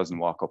riverbanks. He doesn't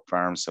walk up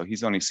farms, so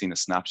he's only seen a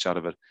snapshot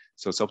of it.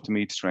 So it's up to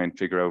me to try and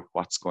figure out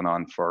what's going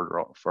on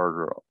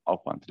further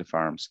up onto the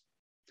farms.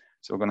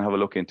 So we're going to have a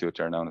look into it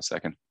there now in a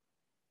second.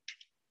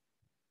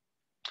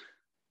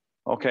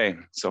 Okay,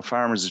 so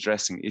farmers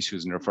addressing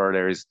issues in referral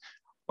areas.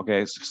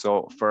 Okay,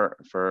 so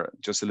for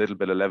just a little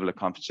bit of level of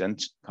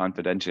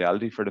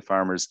confidentiality for the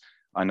farmers,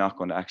 I'm not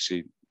going to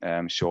actually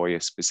show you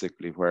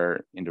specifically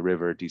where in the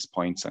river these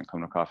points I'm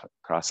coming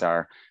across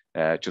are,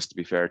 just to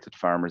be fair to the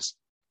farmers.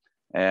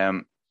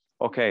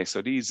 Okay,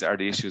 so these are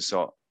the issues.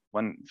 So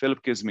when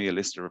Philip gives me a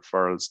list of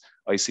referrals,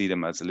 I see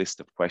them as a list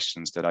of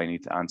questions that I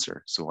need to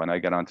answer. So when I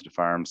get onto the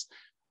farms,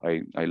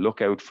 I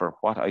look out for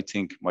what I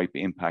think might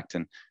be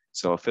impacting.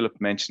 So Philip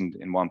mentioned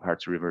in one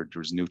part of the river,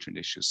 there's nutrient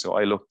issues. So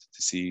I looked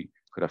to see,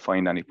 could I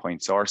find any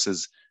point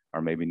sources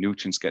or maybe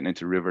nutrients getting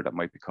into the river that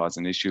might be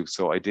causing an issue.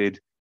 So I did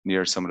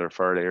near some of the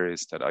referral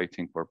areas that I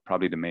think were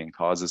probably the main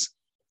causes.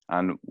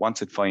 And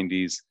once I'd find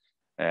these,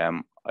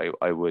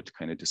 I would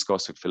kind of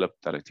discuss with Philip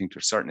that I think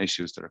there's certain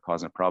issues that are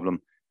causing a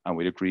problem, and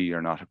we'd agree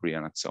or not agree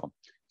on it. So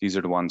these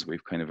are the ones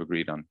we've kind of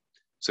agreed on.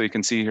 So you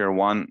can see here,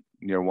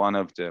 near one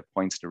of the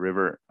points of the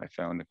river, I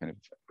found a kind of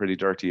pretty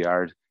dirty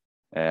yard.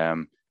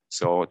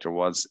 So it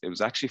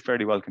was actually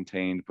fairly well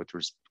contained, but there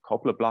was a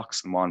couple of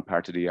blocks in one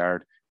part of the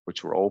yard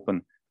which were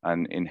open,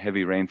 and in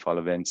heavy rainfall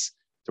events,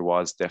 there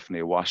was definitely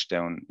a wash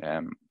down.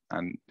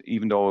 And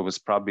even though it was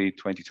probably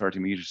 20, 30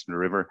 meters from the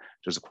river,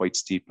 there's a quite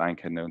steep bank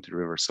heading down to the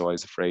river. So I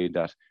was afraid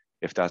that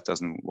if that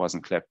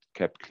wasn't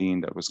kept clean,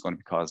 that was going to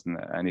be causing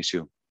an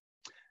issue.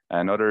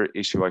 Another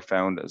issue I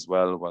found as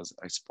well was,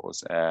 I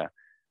suppose, there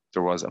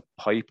was a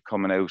pipe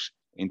coming out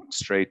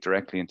straight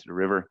directly into the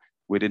river.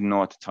 We didn't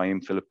know at the time.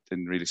 Philip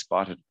didn't really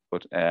spot it,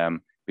 but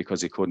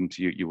because he couldn't,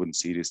 you wouldn't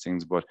see these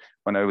things. But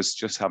when I was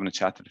just having a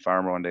chat to the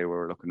farmer one day, we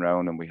were looking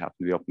around and we happened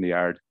to be up in the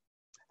yard,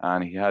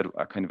 and he had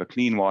a kind of a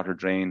clean water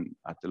drain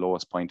at the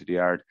lowest point of the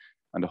yard,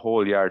 and the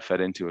whole yard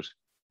fed into it.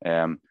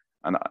 And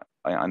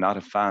I'm not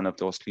a fan of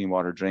those clean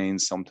water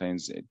drains.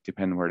 Sometimes,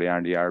 depending where they are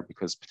in the yard,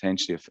 because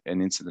potentially if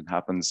an incident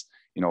happens,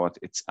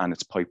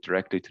 it's piped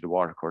directly to the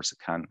water course, it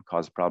can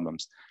cause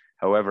problems.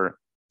 However,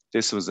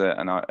 this was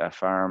a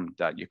farm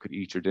that you could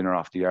eat your dinner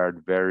off the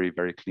yard, very,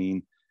 very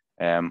clean.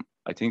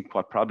 I think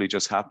what probably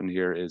just happened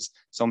here is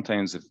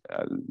sometimes if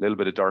a little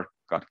bit of dirt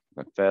got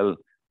fell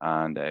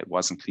and it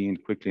wasn't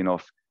cleaned quickly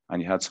enough,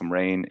 and you had some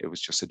rain, it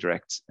was just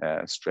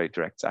a straight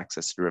direct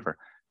access to the river.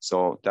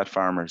 So that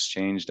farmer has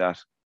changed that.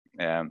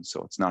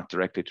 So it's not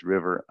directly to the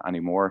river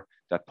anymore.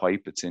 That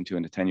pipe, it's into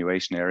an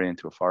attenuation area,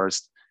 into a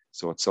forest.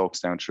 So it soaks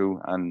down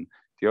through. And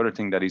the other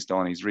thing that he's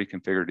done, he's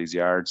reconfigured his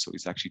yard. So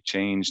he's actually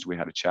changed, we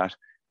had a chat,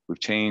 we've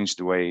changed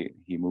the way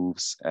he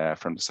moves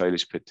from the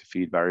silage pit to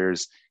feed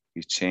barriers.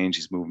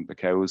 He's moving the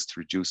cows to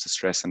reduce the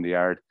stress in the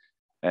yard.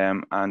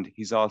 And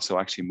he's also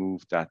actually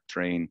moved that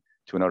drain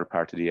to another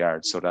part of the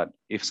yard so that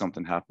if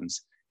something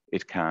happens,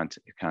 it can't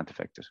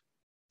affect it.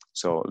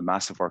 So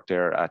massive work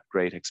there at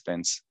great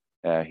expense.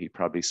 He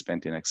probably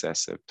spent in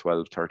excess of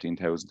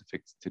 12,000-13,000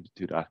 to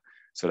do that.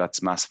 So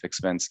that's massive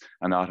expense,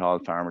 and not all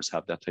farmers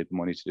have that type of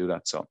money to do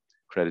that. So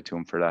credit to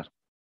him for that.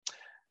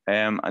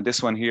 And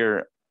this one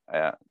here,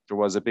 there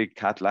was a big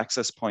cattle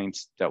access point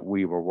that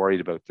we were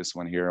worried about, this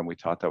one here, and we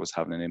thought that was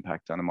having an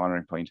impact on a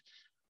monitoring point.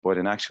 But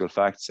in actual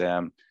fact,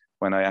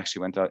 when I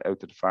actually went out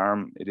to the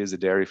farm, it is a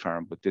dairy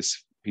farm, but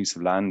this piece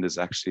of land is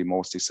actually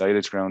mostly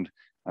silage ground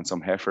and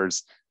some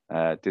heifers.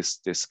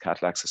 This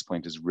cattle access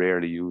point is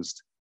rarely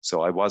used.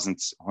 So I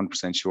wasn't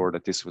 100% sure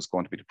that this was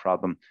going to be the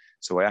problem.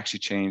 So I actually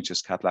changed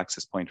this cattle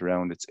access point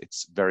around.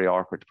 It's very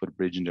awkward to put a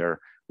bridge in there.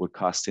 Would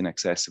cost in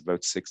excess of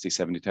about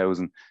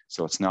 60,000-70,000.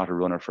 So it's not a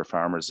runner for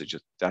farmers.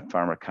 That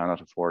farmer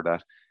cannot afford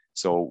that.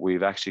 So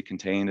we've actually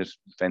contained it,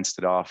 fenced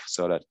it off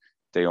so that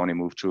they only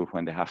move through it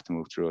when they have to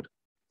move through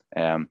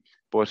it.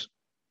 But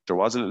there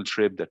was a little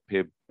trib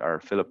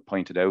that Philip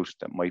pointed out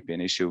that might be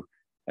an issue.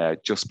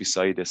 just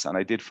beside this. And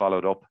I did follow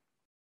it up,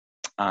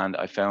 and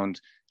I found,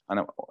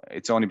 and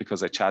it's only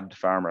because I chatted to the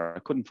farmer, I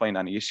couldn't find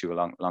any issue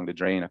along the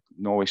drain,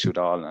 no issue at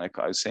all. And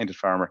I was saying to the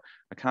farmer,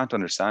 I can't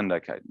understand,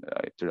 like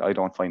I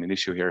don't find an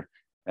issue here,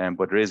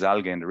 but there is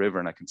algae in the river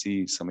and I can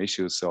see some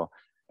issues. So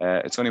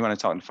it's only when I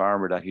talked to the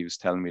farmer that he was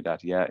telling me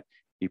that, yeah,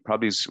 he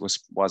probably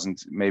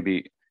wasn't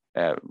maybe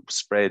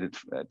spread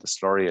the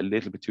slurry a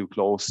little bit too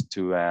close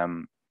to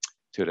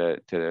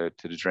the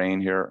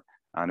drain here,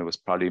 and it was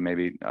probably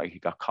maybe he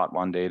got caught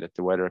one day that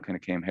the weather kind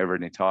of came heavier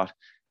than he thought.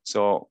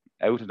 So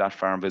out of that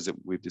farm visit,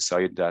 we've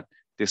decided that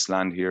this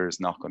land here is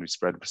not going to be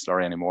spread with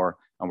slurry anymore,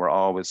 and we're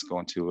always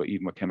going to,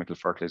 even with chemical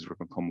fertilizer, we're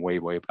going to come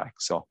way back.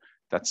 So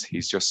that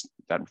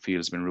field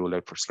has been ruled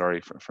out for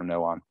slurry from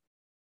now on.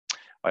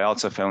 I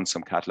also found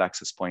some cattle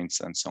access points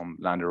and some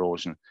land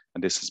erosion,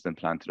 and this has been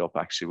planted up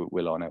actually with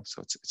willow now,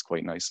 so it's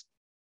quite nice.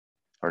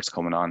 Or it's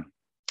coming on.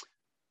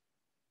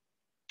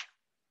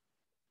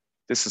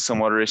 This is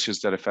some other issues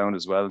that I found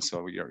as well.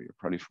 So you're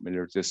probably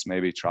familiar with this.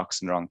 Maybe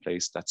trucks in the wrong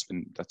place. That's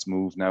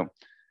moved now.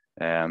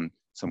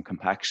 Some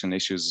compaction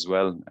issues as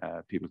well.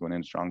 People going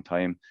in at the wrong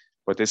time.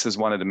 But this is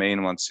one of the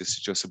main ones. This is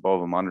just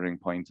above a monitoring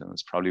point, and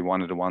it's probably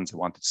one of the ones I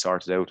wanted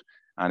sorted out,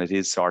 and it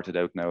is sorted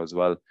out now as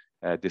well.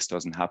 This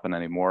doesn't happen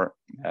anymore.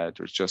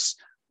 There's just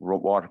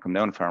water coming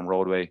down the farm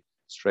roadway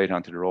straight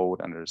onto the road,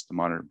 and there's the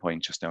monitoring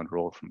point just down the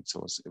road from it.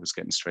 So it was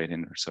getting straight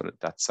in there. So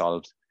that's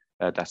solved.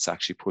 That's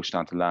actually pushed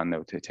onto land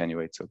now to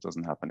attenuate, so it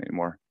doesn't happen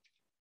anymore.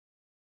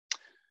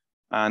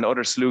 And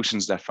other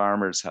solutions that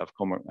farmers have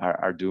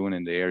are doing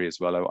in the area as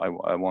well.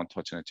 I won't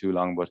touch on it too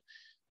long,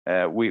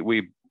 but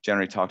we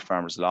generally talk to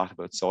farmers a lot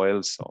about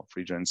soils, so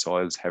free drain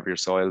soils, heavier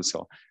soils.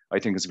 So I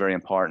think it's very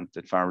important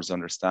that farmers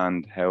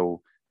understand how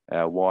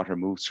water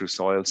moves through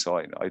soil. So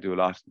I do a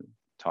lot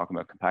talking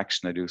about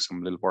compaction. I do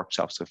some little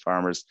workshops with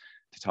farmers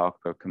to talk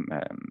about,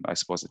 I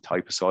suppose, the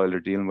type of soil they're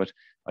dealing with,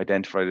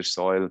 identify their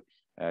soil,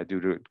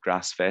 do the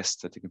grass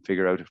vest that they can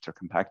figure out if they're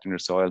compacting their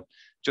soil,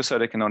 just so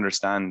they can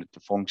understand the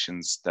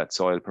functions that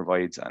soil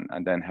provides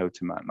and then how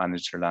to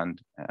manage their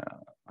land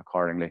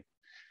accordingly.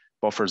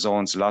 Buffer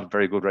zones, a lot of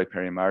very good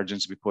riparian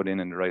margins to be put in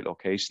the right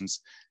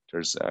locations.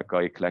 There's a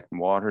guy collecting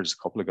water, there's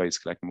a couple of guys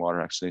collecting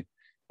water actually.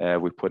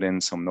 We put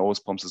in some nose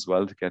pumps as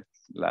well to get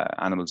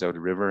animals out of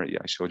the river. Yeah,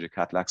 I showed you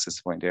cattle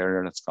access point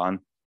earlier, that's gone.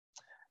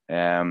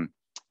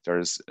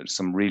 There's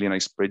some really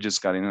nice bridges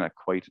got in at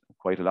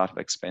quite a lot of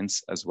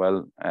expense as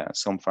well.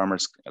 Some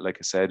farmers, like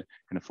I said,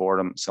 can afford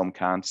them, some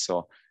can't.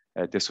 So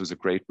this was a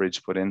great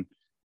bridge put in.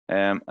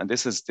 And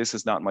this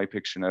is not my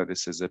picture now.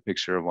 This is a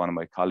picture of one of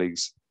my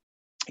colleagues,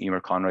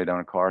 Emer Conroy down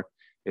in Cork.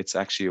 It's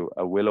actually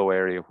a willow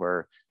area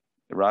where,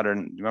 rather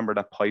than, remember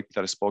that pipe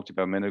that I spoke to you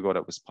about a minute ago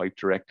that was piped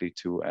directly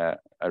to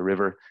a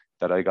river,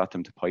 that I got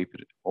them to pipe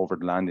it over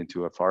the land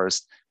into a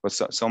forest. But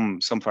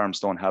some farms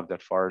don't have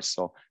that forest.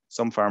 So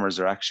some farmers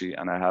are actually,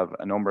 and I have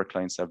a number of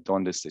clients that have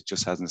done this, it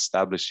just hasn't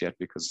established yet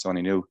because it's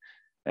only new,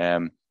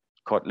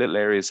 cut little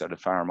areas of the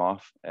farm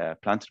off,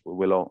 planted with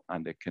willow,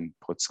 and they can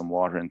put some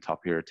water in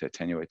top here to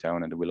attenuate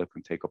down, and the willow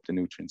can take up the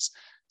nutrients.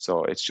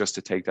 So it's just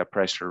to take that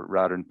pressure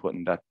rather than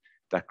putting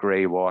that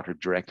grey water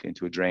directly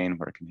into a drain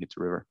where it can hit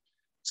the river.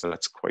 So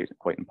that's quite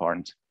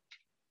important.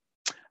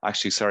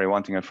 Actually, sorry,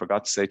 one thing I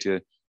forgot to say to you,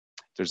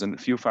 there's a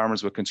few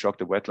farmers with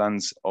constructed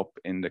wetlands up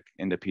in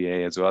the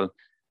PA as well.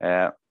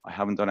 I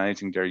haven't done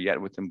anything there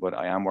yet with them, but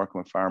I am working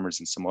with farmers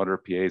in some other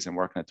PAs I'm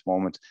working at the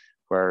moment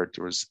where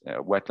there was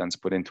wetlands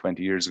put in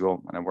 20 years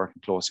ago, and I'm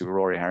working closely with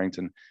Rory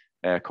Harrington,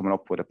 coming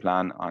up with a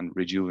plan on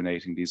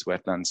rejuvenating these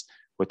wetlands,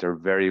 but they're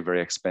very,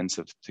 very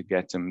expensive to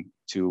get them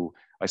to,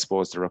 I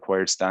suppose, the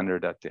required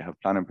standard that they have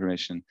planning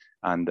permission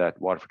and that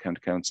Waterford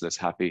County Council is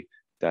happy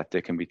that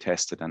they can be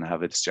tested and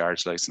have a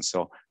discharge license.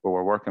 So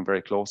we're working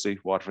very closely.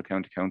 Waterford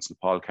County Council,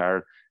 Paul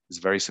Carroll, is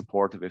very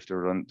supportive if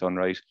they're done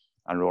right,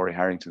 and Rory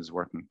Harrington is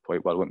working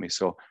quite well with me.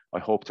 So I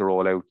hope to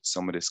roll out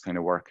some of this kind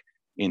of work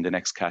in the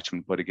next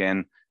catchment. But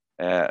again,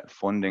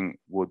 funding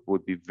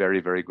would be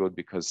very, very good,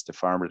 because the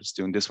farmer that's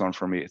doing this one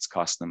for me, it's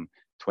costing them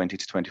 20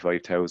 to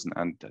 25,000,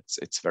 and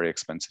it's very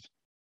expensive.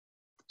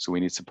 So we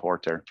need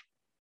support there.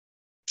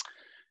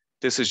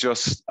 This is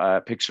just a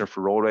picture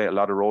for roadway. A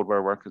lot of roadway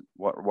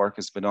work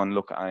has been done.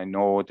 Look, I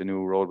know the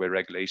new roadway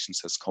regulations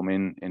has come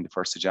in the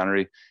 1st of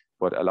January,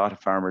 but a lot of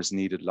farmers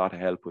needed a lot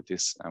of help with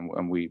this,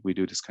 and we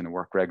do this kind of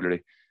work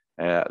regularly.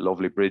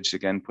 Lovely bridge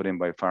again put in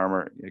by a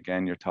farmer.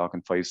 Again, you're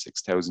talking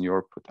 5,000–6,000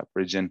 euro, put that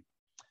bridge in.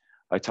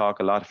 I talk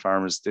a lot of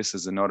farmers. This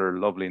is another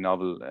lovely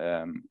novel,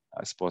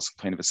 I suppose,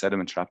 kind of a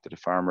sediment trap that the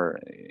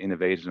farmer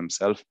innovated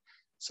himself.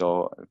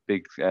 So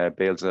big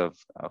bales of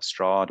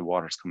straw, the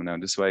water's coming down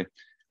this way.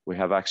 We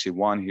have actually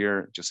one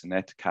here, just a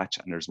net to catch,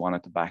 and there's one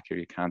at the back here,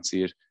 you can't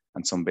see it,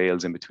 and some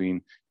bales in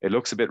between. It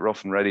looks a bit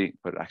rough and ready,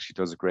 but it actually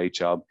does a great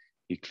job.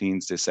 He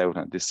cleans this out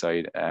on this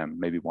side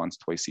maybe once,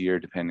 twice a year,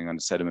 depending on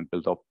the sediment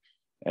built up.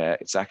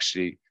 It's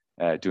actually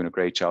doing a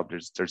great job.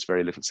 There's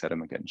very little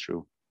sediment getting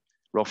through.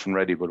 Rough and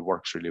ready, but it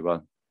works really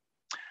well.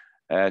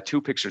 Two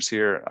pictures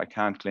here. I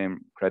can't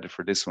claim credit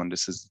for this one.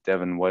 This is the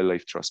Devon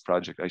Wildlife Trust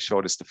project. I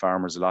show this to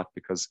farmers a lot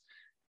because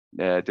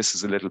this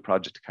is a little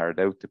project carried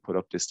out to put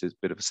up this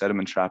bit of a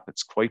sediment trap.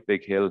 It's quite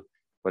big hill,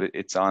 but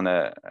it's on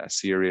a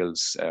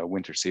cereals,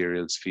 winter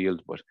cereals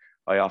field. But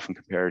I often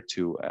compare it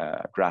to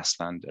a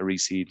grassland, a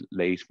reseed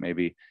late,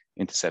 maybe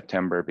into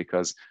September,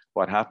 because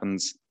what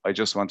happens, I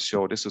just want to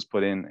show, this was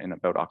put in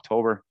about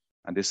October,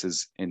 and this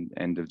is in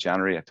end of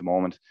January at the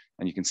moment.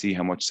 And you can see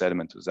how much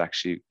sediment was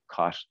actually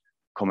caught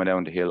coming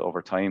down the hill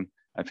over time.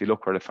 And if you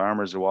look where the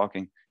farmers are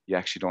walking, you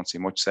actually don't see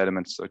much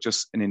sediment. So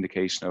just an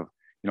indication of,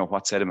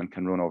 what sediment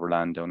can run over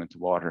land down into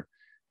water.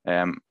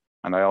 And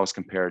I always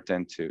compare it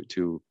then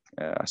to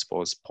I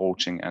suppose,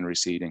 poaching and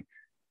reseeding.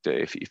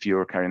 If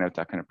you're carrying out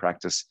that kind of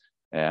practice,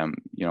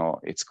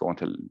 it's going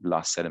to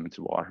lose sediment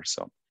to water.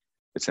 So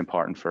it's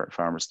important for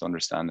farmers to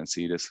understand and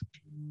see this.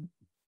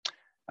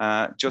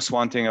 Just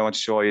one thing I want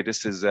to show you.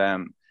 This is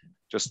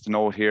just a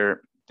note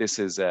here. This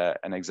is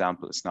an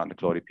example. It's not in the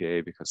Clody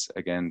PA because,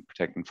 again,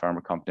 protecting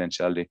farmer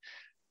confidentiality.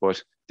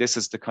 But this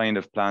is the kind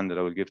of plan that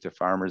I will give to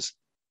farmers.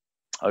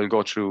 I'll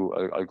go through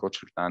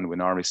the land. We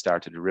normally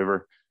start at the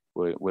river.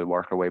 We'll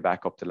work our way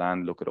back up the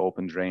land, look at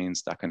open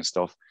drains, that kind of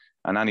stuff.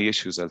 And any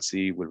issues I'll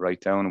see, we'll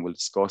write down and we'll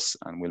discuss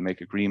and we'll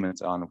make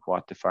agreements on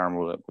what the farmer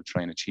will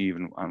try and achieve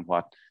and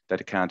what that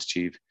it can't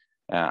achieve.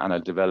 And I'll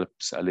develop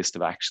a list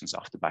of actions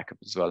off the back of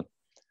it as well.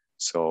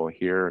 So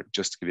here,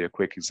 just to give you a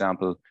quick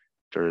example,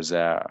 there's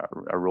a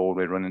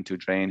roadway running to a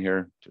drain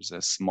here. There's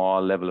a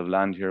small level of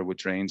land here with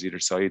drains either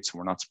side, so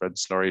we're not spreading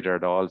slurry there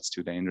at all. It's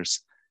too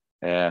dangerous.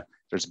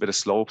 There's a bit of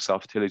slopes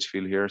off tillage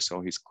field here,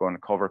 so he's going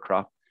to cover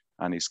crop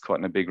and he's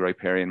cutting a big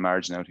riparian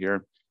margin out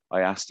here.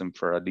 I asked him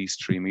for at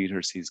least 3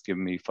 meters. He's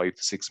given me 5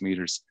 to 6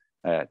 meters.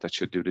 That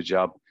should do the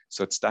job.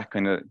 So it's that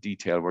kind of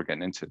detail we're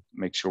getting into,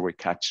 make sure we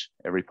catch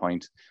every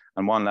point.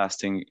 And one last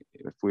thing,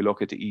 if we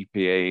look at the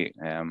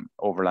EPA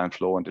overland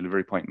flow and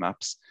delivery point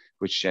maps,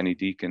 which Jenny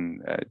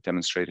Deacon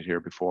demonstrated here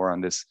before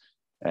on this,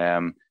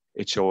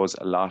 it shows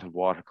a lot of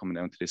water coming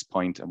down to this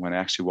point. And when I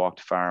actually walked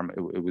the farm,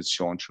 it was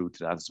shown through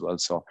to that as well.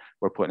 So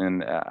we're putting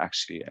in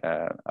actually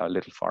a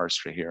little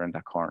forestry here in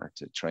that corner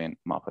to try and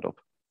mop it up.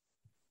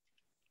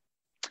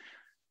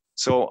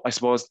 So I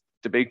suppose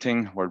the big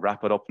thing, we'll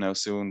wrap it up now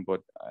soon,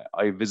 but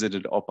I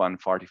visited up on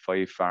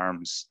 45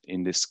 farms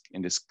in this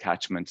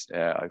catchment.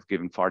 I've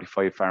given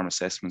 45 farm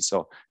assessments.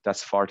 So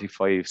that's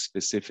 45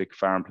 specific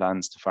farm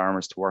plans to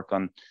farmers to work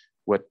on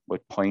with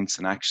points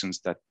and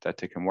actions that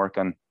they can work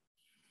on.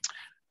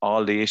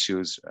 All the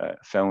issues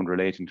found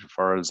relating to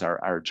referrals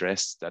are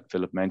addressed that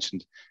Philip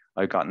mentioned.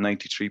 I got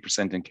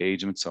 93%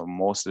 engagement. So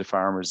most of the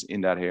farmers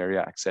in that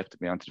area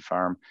accepted me onto the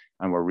farm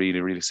and were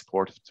really, really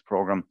supportive of the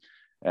program.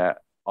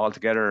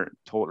 Altogether,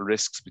 total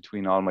risks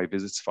between all my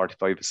visits,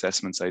 45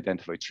 assessments, I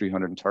identified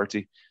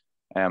 330.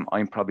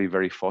 I'm probably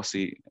very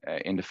fussy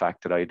in the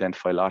fact that I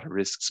identify a lot of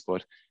risks,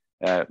 but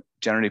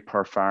generally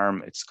per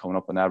farm, it's coming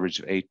up an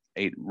average of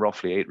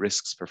roughly eight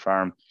risks per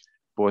farm.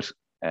 But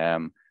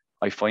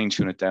I fine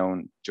tune it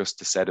down just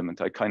to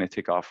sediment. I kind of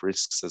tick off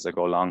risks as I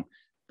go along,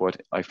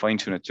 but I fine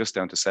tune it just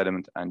down to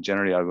sediment. And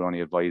generally I would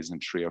only advise them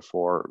 3 or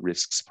 4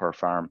 risks per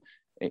farm.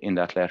 In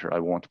that letter, I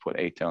won't put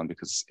 8 down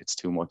because it's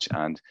too much.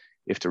 And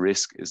if the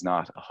risk is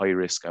not a high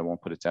risk, I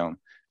won't put it down.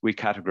 We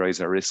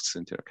categorize our risks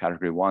into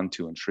category 1,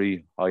 2, and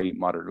 3, high,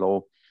 moderate,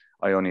 low.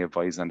 I only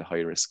advise on the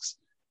high risks.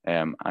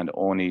 And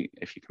only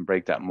if you can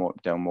break that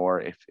down more,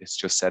 if it's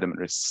just sediment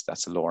risks,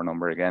 that's a lower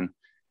number again.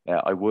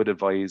 I would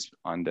advise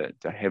on the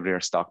heavier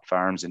stocked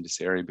farms in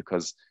this area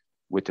because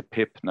with the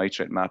PIP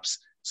nitrate maps,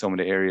 some of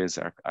the areas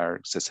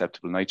are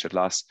susceptible to nitrate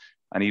loss.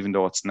 And even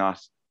though it's not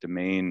the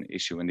main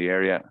issue in the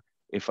area,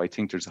 if I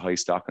think there's a high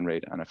stocking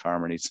rate and a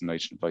farmer needs some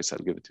nitrogen advice, I'll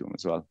give it to him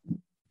as well.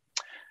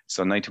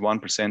 So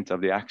 91%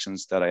 of the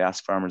actions that I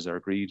ask farmers are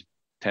agreed,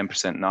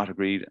 10% not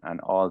agreed, and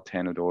all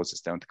 10 of those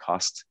is down to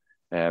cost,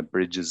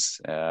 bridges,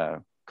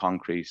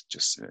 concrete,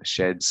 just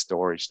sheds,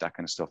 storage, that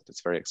kind of stuff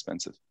that's very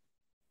expensive.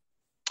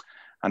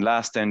 And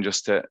last then,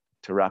 just to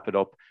wrap it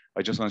up,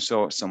 I just want to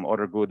show some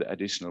other good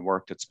additional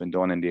work that's been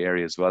done in the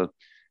area as well.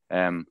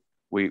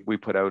 We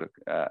put out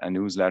a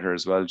newsletter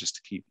as well, just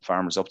to keep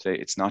farmers up to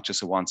date. It's not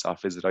just a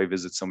once-off visit. I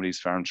visit somebody's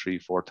farm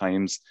 3-4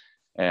 times,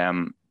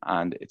 and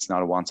it's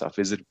not a once-off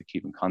visit. We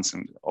keep in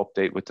constant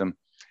update with them.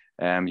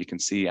 You can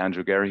see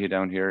Andrew Gerry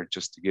down here,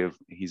 just to give,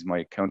 he's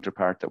my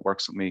counterpart that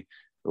works with me.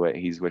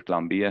 He's with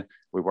Lombia.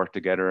 We work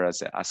together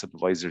as asset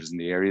advisors in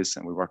the areas,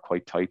 and we work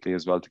quite tightly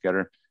as well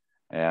together.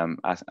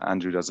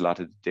 Andrew does a lot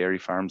of dairy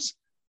farms.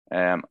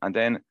 And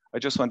then I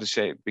just want to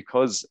say,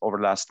 because over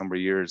the last number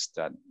of years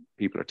that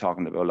people are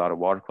talking about a lot of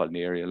water quality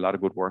in the area, a lot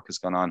of good work has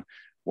gone on.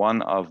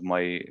 One of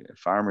my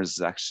farmers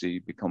has actually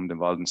become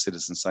involved in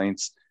citizen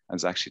science and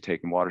is actually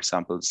taking water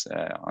samples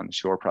on the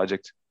Shore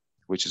project,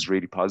 which is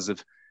really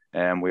positive.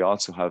 We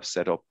also have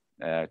set up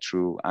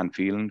through Anne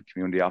Phelan,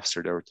 community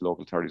officer there with the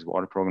local authorities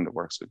water program that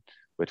works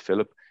with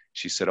Philip.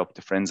 She set up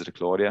the Friends of the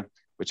Claudia,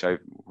 which I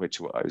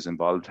was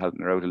involved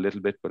helping her out a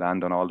little bit, but Anne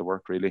done all the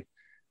work really.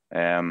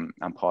 And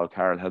Paul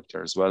Carroll helped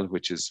her as well,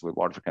 which is with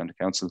Waterford County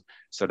Council.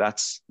 So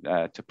that's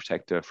to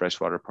protect the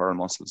freshwater pearl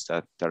mussels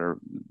that are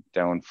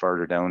down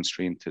further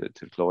downstream to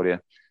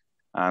Claudia.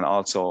 And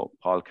also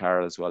Paul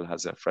Carroll as well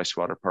has a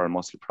freshwater pearl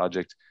mussel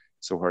project.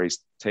 So where he's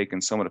taken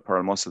some of the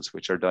pearl mussels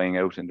which are dying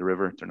out in the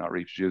river, they're not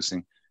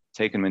reproducing,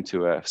 taking them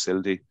into a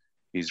facility.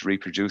 He's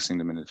reproducing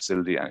them in the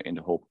facility in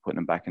the hope of putting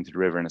them back into the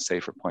river in a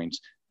safer point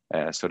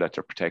so that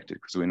they're protected,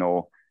 because we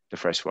know the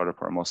freshwater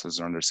pearl mussels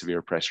are under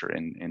severe pressure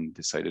in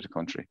this side of the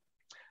country.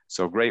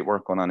 So great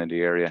work going on in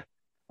the area.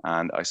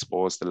 And I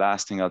suppose the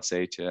last thing I'll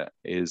say to you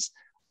is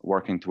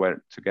working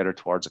together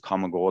towards a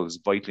common goal is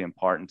vitally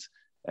important.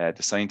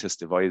 The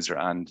scientist advisor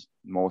and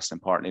most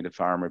importantly the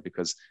farmer,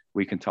 because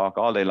we can talk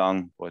all day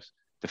long, but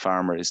the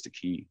farmer is the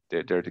key.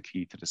 They're the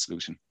key to the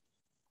solution.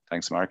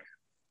 Thanks, Mark.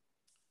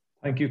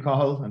 Thank you,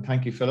 Cathal, and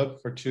thank you,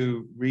 Philip, for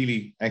two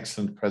really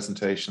excellent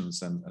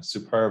presentations and a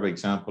superb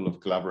example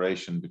of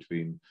collaboration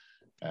between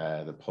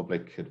the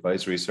public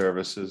advisory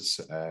services,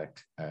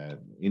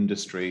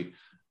 industry,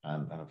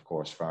 and of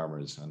course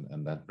farmers,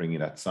 and that bringing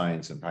that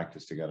science and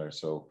practice together.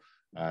 So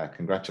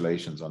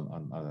congratulations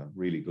on a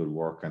really good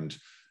work, and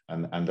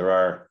there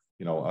are,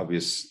 you know,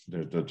 obvious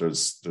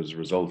there's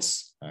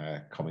results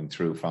coming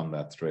through from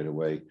that straight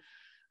away.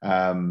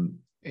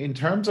 In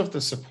terms of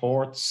the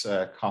supports,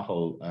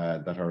 Cathal,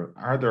 that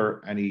are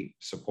there any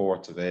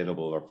supports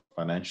available or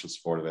financial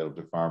support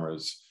available to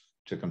farmers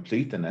to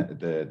complete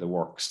the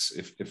works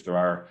if there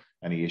are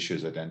any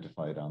issues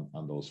identified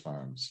on those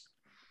farms?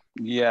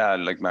 Yeah,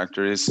 like Mark,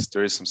 there is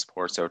some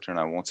supports out there, and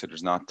I won't say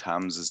there's not.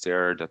 TAMS is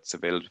there that's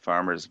available to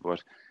farmers,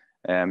 but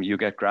you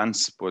get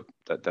grants, but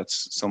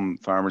that's some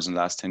farmers in the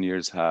last 10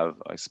 years have,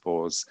 I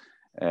suppose,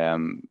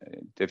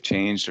 they've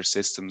changed their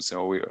systems.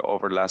 So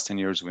over the last 10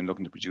 years, we've been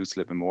looking to produce a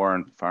little bit more,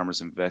 and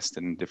farmers invest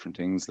in different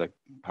things like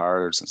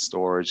parlours and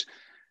storage,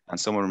 and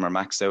some of them are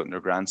maxed out in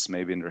their grants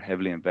maybe, and they're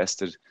heavily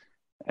invested.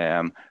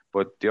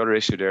 But the other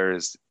issue there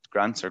is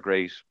grants are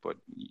great, but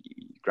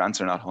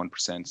grants are not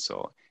 100%.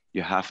 So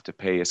you have to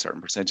pay a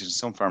certain percentage. And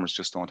some farmers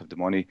just don't have the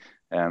money.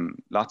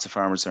 Lots of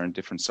farmers are in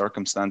different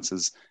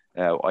circumstances.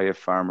 I have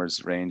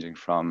farmers ranging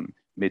from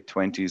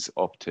mid-20s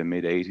up to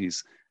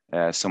mid-80s.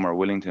 Some are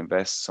willing to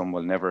invest. Some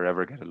will never,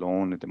 ever get a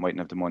loan. They mightn't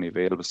have the money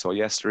available. So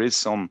yes, there is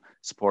some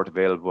support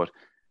available, but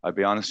I'll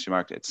be honest with you,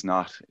 Mark, it's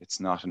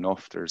not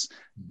enough. There's,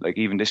 like,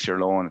 even this year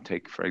alone,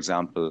 take, for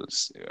example,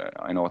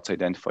 I know it's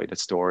identified that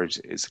storage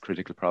is a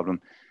critical problem.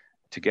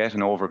 To get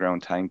an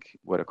overground tank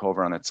with a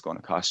cover on it's going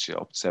to cost you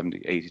up to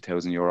 70,000,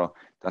 80,000 euro.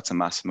 That's a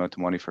massive amount of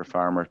money for a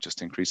farmer just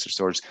to increase their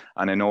storage.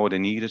 And I know they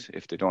need it.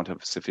 If they don't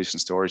have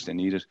sufficient storage, they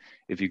need it.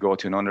 If you go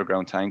to an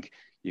underground tank,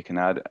 you can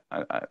add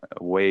a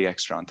way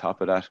extra on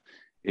top of that.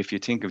 If you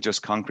think of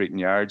just concrete and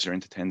yards, you're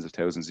into tens of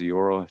thousands of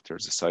euro. If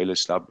there's a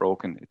silage slab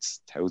broken,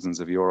 it's thousands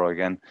of euro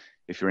again.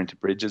 If you're into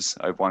bridges,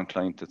 I have one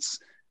client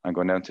I'm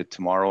going down to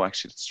tomorrow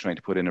actually, that's trying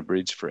to put in a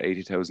bridge for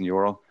 80,000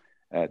 euro.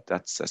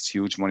 That's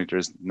huge money.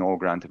 There's no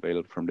grant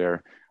available from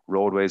there.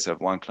 Roadways, I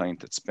have one client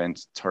that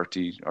spent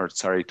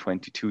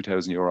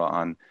 22,000 euro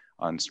on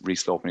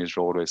resloping his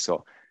roadways.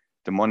 So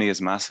the money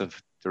is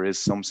massive. There is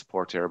some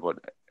support here, but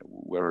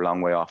we're a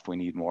long way off. We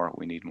need more.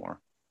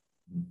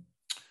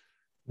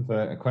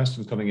 A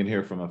question coming in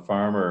here from a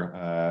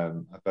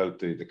farmer about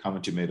the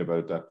comment you made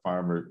about that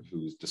farmer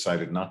who's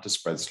decided not to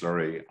spread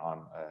slurry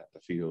on the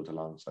field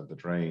alongside the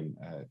drain.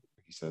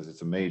 He says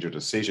it's a major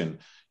decision.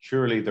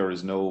 Surely there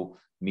is no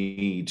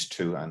need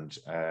to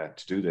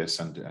do this,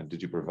 and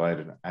did you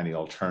provide any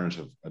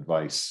alternative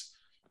advice?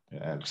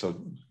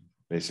 So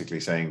basically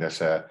saying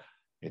that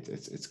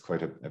it's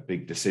quite a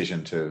big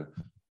decision to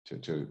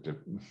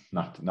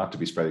not to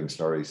be spreading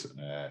slurries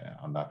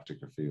on that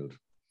particular field.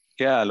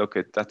 Yeah, look,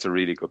 that's a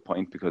really good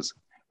point, because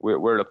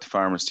we're up to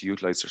farmers to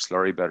utilise their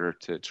slurry better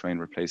to try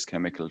and replace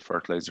chemical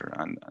fertilizer,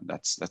 and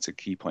that's a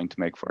key point to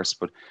make first.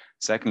 But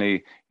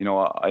secondly, you know,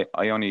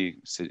 I only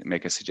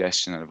make a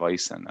suggestion and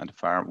advice, and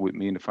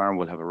me and the farm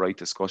will have a right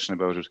discussion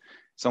about it.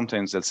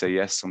 Sometimes they'll say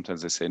yes,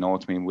 sometimes they say no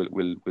to me.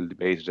 We'll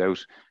debate it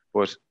out.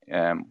 But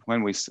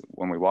when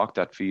we walk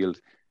that field,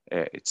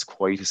 it's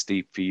quite a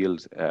steep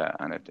field,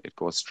 and it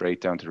goes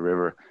straight down to the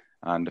river.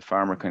 And the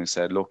farmer kind of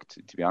said, look,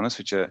 to be honest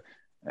with you,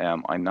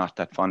 I'm not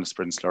that fond of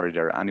spreading slurry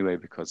there anyway,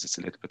 because it's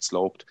a little bit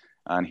sloped.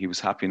 And he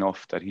was happy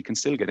enough that he can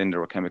still get in there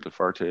with chemical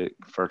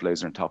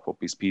fertilizer and top up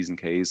his P's and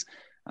K's,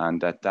 and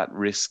that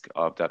risk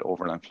of that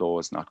overland flow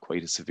is not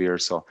quite as severe.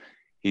 So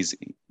he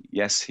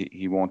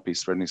won't be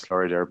spreading his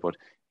slurry there, but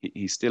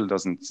he still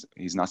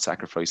he's not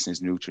sacrificing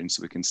his nutrients,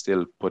 so we can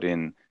still put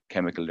in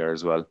chemical there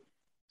as well.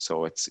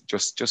 So it's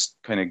just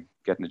kind of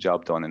getting the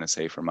job done in a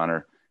safer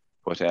manner.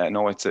 But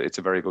no, it's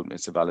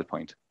a valid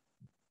point.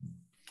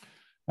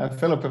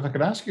 Philip, if I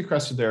could ask you a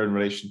question there in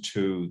relation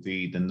to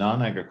the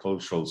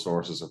non-agricultural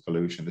sources of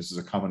pollution. This is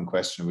a common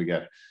question we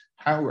get.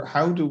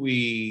 How do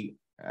we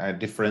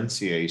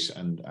differentiate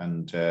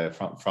and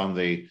from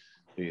the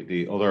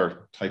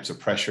other types of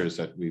pressures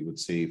that we would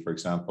see, for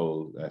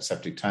example,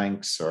 septic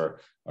tanks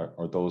or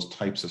those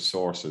types of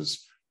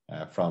sources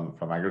from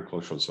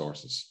agricultural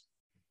sources?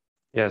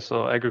 Yeah,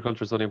 so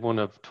agriculture is only one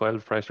of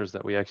 12 pressures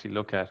that we actually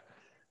look at.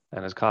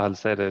 And as Cathal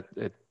said,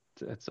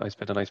 I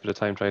spent a nice bit of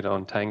time trying to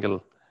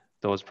untangle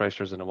those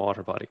pressures in a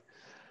water body.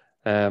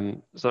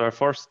 So our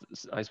first,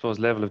 I suppose,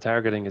 level of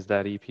targeting is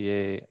that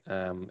EPA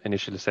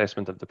initial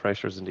assessment of the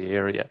pressures in the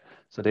area.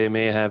 So they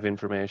may have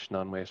information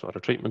on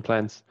wastewater treatment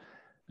plants,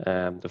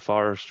 the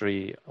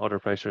forestry, other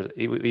pressures.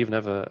 We even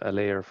have a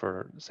layer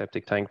for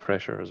septic tank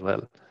pressure as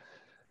well.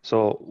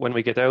 So when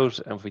we get out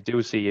and if we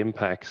do see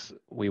impacts,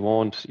 we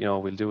won't,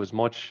 we'll do as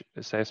much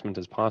assessment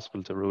as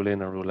possible to rule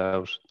in or rule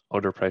out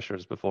other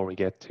pressures before we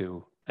get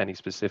to any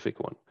specific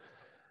one.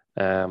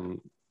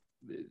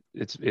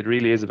 It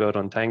really is about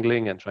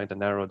untangling and trying to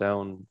narrow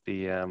down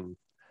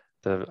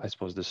I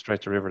suppose the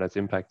stretch of river that's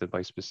impacted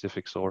by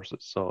specific sources.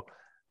 So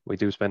we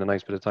do spend a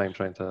nice bit of time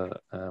trying to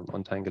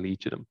untangle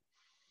each of them.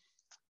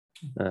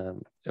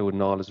 It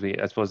wouldn't always be,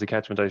 I suppose the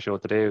catchment I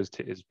showed today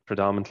is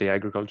predominantly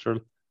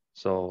agricultural.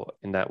 So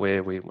in that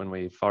way, when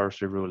we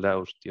forestry ruled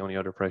out, the only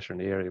other pressure in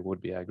the area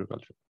would be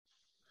agriculture.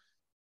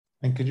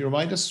 And could you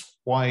remind us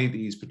why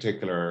these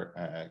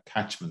particular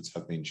catchments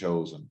have been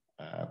chosen?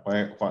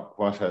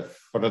 What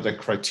are the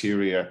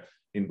criteria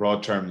in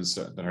broad terms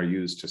that are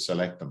used to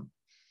select them?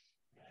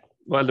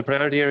 Well, the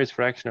priority areas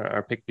for action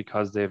are picked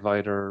because they've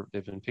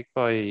been picked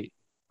by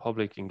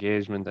public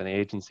engagement and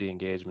agency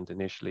engagement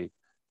initially.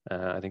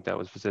 I think that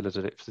was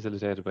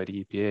facilitated by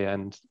the EPA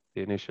and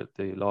the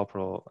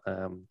LawPro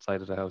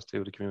side of the house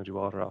too, the community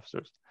water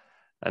officers.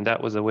 And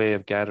that was a way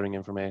of gathering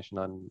information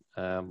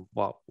on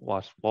what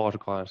water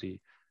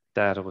quality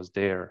data was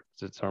there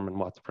to determine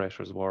what the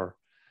pressures were.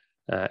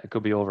 It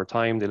could be over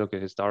time. They look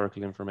at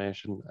historical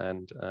information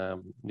and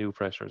new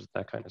pressures,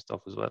 that kind of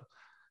stuff as well.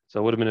 So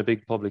it would have been a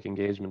big public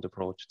engagement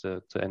approach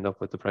to end up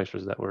with the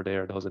pressures that were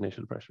there, those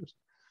initial pressures.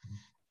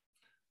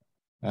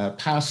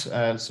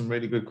 Pat, some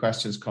really good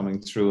questions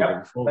coming through.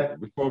 Yep.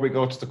 Before we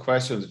go to the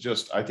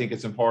questions, I think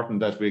it's important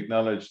that we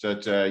acknowledge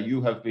that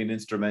you have been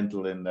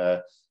instrumental in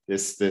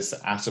this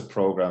asset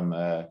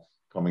program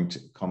coming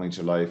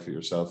to life for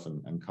yourself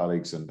and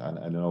colleagues, and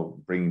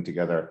bringing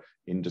together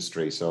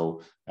industry.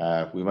 So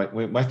we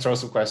might throw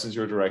some questions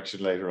your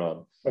direction later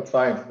on. That's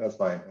fine.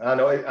 I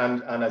know,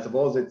 and I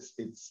suppose it's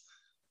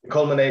the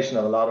culmination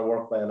of a lot of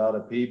work by a lot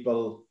of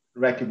people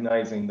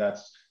recognizing that.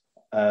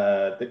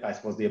 I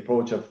suppose the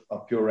approach of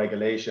pure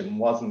regulation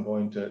wasn't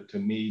going to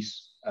meet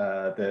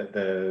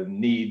the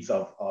needs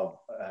of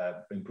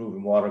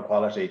improving water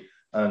quality,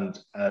 and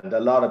a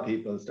lot of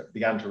people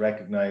began to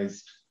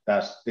recognize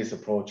that this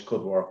approach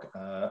could work,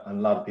 and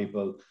a lot of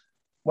people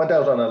went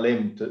out on a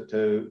limb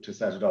to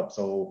set it up.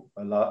 So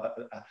a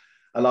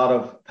lot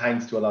of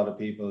thanks to a lot of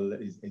people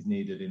is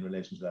needed in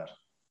relation to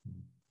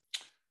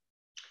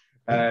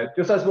that.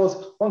 Just I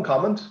suppose one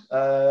comment,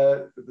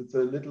 it's a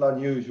little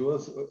unusual.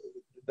 So,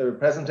 the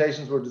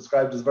presentations were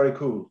described as very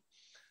cool.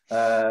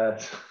 And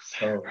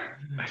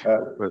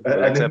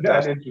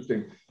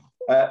interesting.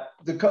 A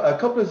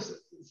couple of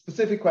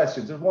specific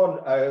questions. There's one,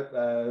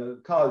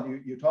 Carl,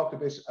 you talked a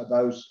bit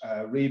about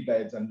reed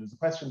beds, and there's a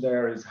question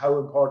there is how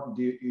important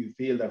do you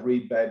feel that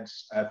reed bed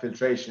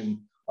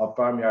filtration of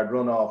farmyard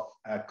runoff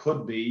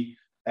could be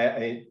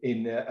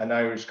in an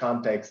Irish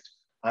context?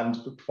 And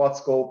what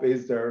scope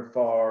is there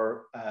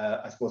for,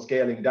 I suppose,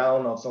 scaling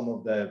down of some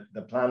of the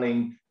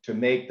planning to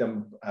make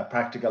them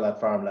practical at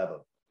farm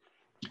level?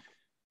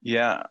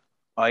 Yeah,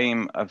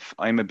 I'm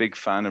a big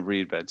fan of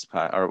reed beds,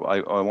 or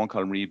I won't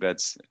call them reed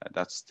beds.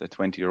 That's the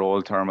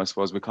 20-year-old term, I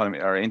suppose. We call them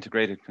our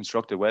integrated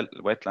constructed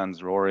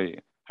wetlands. Rory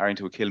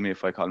Harrington would kill me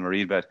if I call them a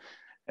reed bed.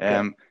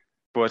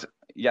 But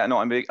yeah, no,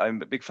 I'm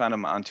a big fan of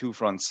them on two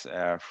fronts.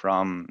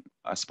 From,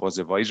 I suppose,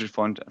 the advisory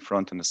front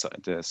and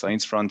the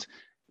science front.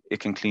 It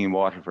can clean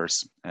water for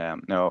us.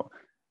 Now,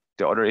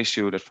 the other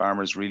issue that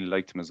farmers really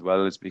like them as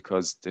well is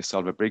because they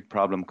solve a big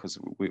problem, because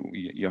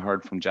you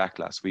heard from Jack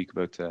last week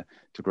about the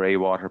grey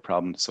water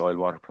problem, the soil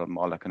water problem,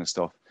 all that kind of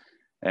stuff.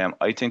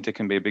 I think they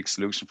can be a big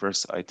solution for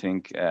us. I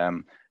think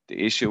the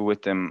issue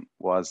with them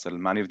was that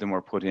many of them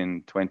were put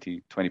in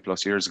 20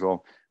 plus years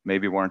ago,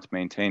 maybe weren't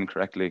maintained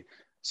correctly.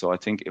 So I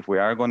think if we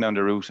are going down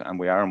the route, and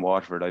we are in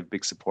Waterford, I have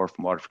big support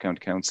from Waterford County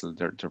Council.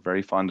 They're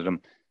very fond of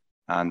them.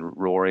 And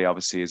Rory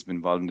obviously has been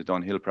involved in the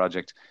Dunhill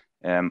project.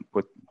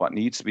 But what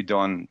needs to be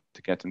done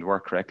to get them to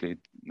work correctly,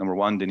 number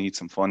one, they need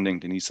some funding,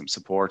 they need some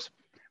support.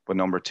 But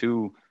number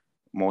two,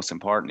 most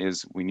important,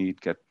 is we need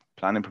to get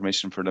planning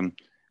permission for them.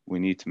 We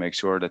need to make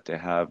sure that they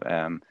have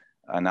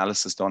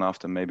analysis done of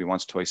them, maybe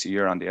once or twice a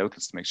year on the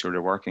outlets, to make sure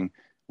they're working.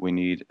 We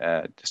need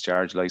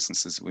discharge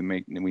licenses. We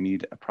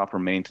need a proper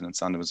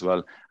maintenance on them as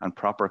well, and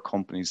proper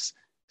companies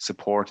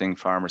supporting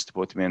farmers to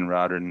put them in,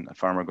 rather than a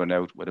farmer going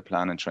out with a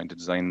plan and trying to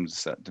design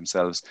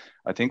themselves.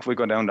 I think if we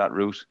go down that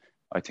route,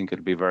 I think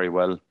it'll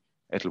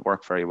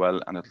work very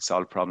well, and it'll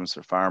solve problems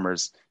for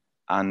farmers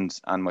and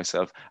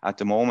myself. At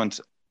the moment,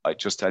 I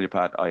just tell you,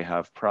 Pat,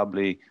 I've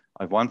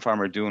one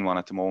farmer doing one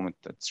at the moment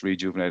that's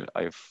rejuvenated.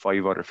 I have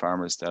 5 other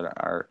farmers that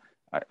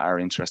are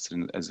interested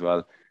in it as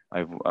well.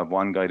 I've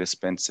one guy that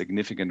spent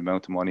significant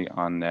amount of money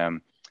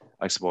on,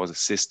 I suppose,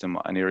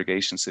 an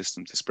irrigation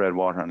system to spread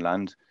water on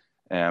land.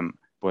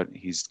 But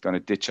he's going to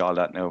ditch all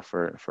that now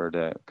for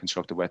the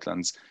constructed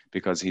wetlands,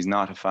 because he's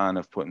not a fan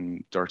of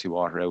putting dirty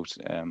water out.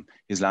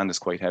 His land is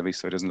quite heavy,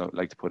 so he doesn't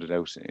like to put it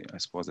out, I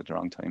suppose, at the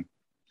wrong time.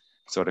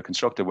 So the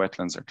constructed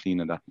wetlands are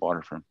cleaning that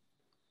water for them.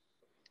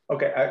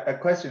 Okay, a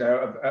question,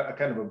 a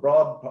kind of a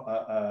broad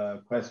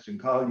question.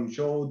 Carl, you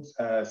showed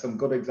some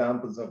good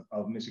examples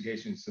of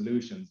mitigation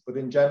solutions, but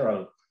in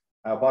general,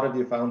 what have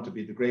you found to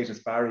be the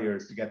greatest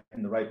barriers to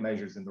getting the right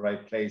measures in the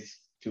right place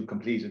to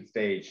completed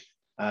stage?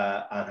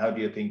 And how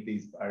do you think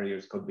these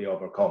barriers could be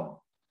overcome?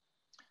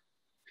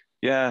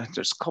 Yeah,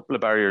 there's a couple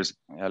of barriers.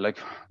 Like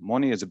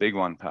money is a big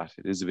one, Pat.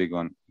 It is a big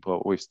one,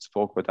 but we've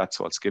spoke about that,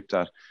 so I'll skip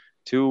that.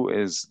 Two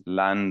is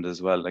land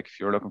as well. Like if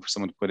you're looking for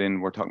someone to put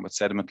in, we're talking about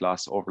sediment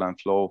loss, overland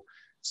flow.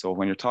 So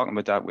when you're talking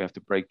about that, we have to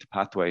break the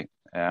pathway.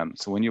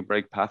 So when you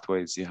break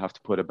pathways, you have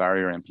to put a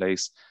barrier in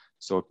place.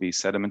 So it'd be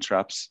sediment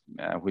traps,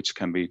 which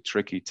can be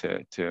tricky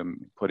to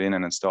put in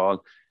and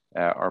install,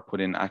 or put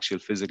in actual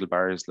physical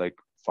barriers like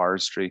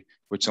forestry,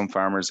 which some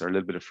farmers are a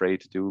little bit afraid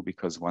to do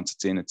because once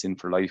it's in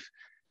for life.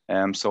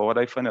 So what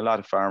I find a lot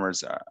of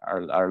farmers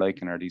are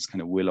liking are these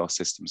kind of willow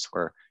systems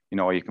where, you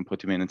know, you can put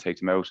them in and take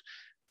them out.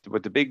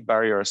 But the big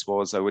barrier, I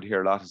suppose, I would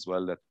hear a lot as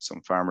well that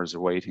some farmers are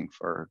waiting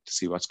to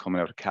see what's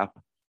coming out of CAP.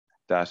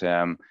 That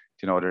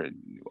you know,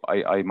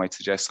 I might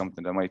suggest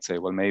something. They might say,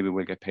 well, maybe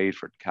we'll get paid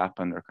for the CAP,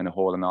 and they're kind of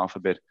holding off a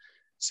bit.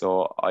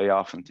 So I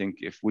often think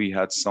if we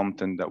had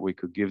something that we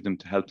could give them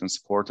to help them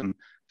support them,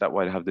 that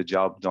would have the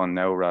job done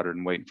now rather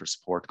than waiting for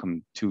support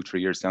come 2-3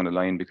 years down the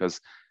line.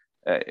 Because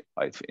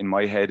in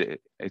my head,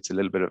 it's a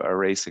little bit of a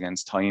race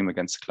against time,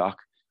 against the clock.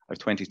 I have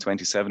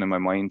 2027 in my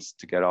mind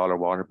to get all our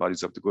water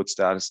bodies up to good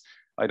status.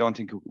 I don't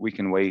think we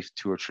can wait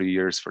 2 or 3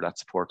 years for that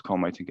support to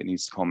come. I think it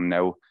needs to come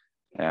now.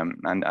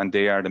 And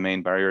they are the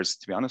main barriers.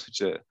 To be honest with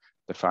you,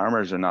 the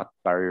farmers are not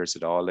barriers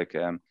at all. Like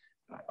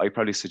I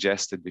probably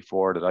suggested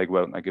before that I go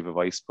out and I give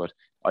advice, but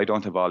I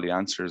don't have all the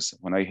answers.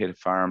 When I hit a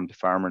farm, the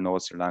farmer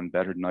knows their land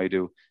better than I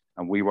do.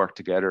 And we work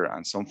together,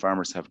 and some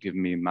farmers have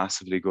given me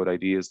massively good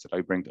ideas that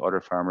I bring to other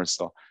farmers.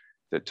 So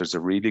that there's a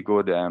really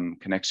good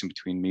connection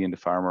between me and the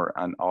farmer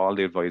and all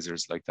the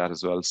advisors like that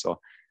as well. So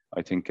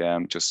I think I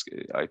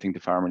think the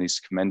farmer needs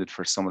to be commended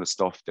for some of the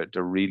stuff that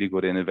they're really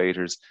good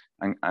innovators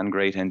and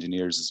great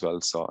engineers as well.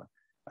 So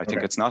I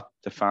think it's not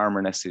the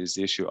farmer necessarily is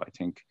the issue. I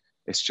think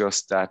it's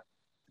just that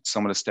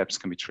some of the steps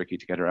can be tricky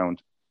to get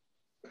around.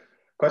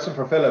 Question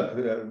for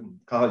Philip.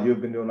 Carl,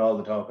 you've been doing all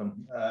the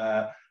talking.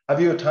 Have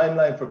you a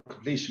timeline for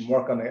completion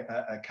work on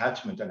a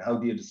catchment, and how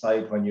do you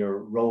decide when your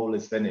role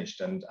is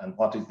finished, and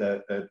what is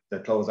the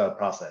closeout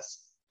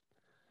process?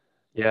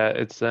 Yeah,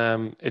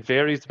 it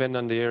varies depending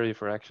on the area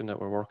for action that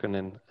we're working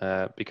in.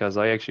 Because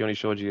I actually only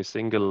showed you a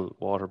single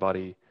water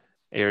body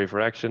area for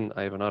action.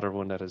 I have another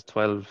one that has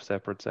 12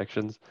 separate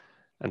sections,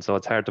 and so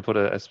it's hard to put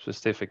a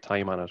specific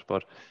time on it.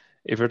 But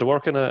if you're to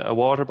work in a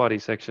water body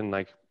section,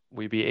 like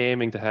we'd be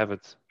aiming to have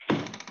it,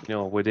 you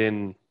know,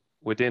 within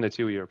a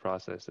 2-year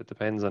process. It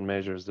depends on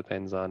measures,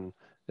 depends on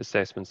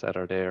assessments that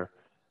are there.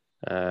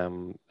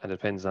 And it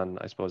depends on,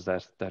 I suppose,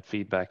 that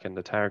feedback and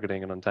the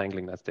targeting and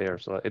untangling that's there.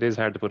 So it is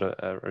hard to put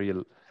a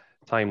real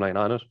timeline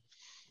on it.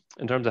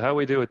 In terms of how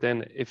we do it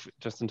then, if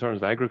just in terms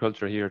of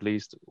agriculture here at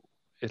least,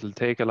 it'll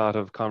take a lot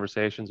of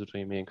conversations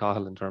between me and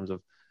Cathal in terms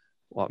of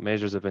what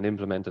measures have been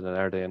implemented and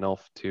are they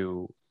enough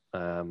to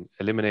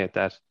eliminate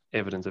that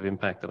evidence of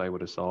impact that I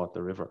would have saw at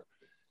the river.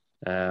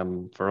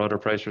 For other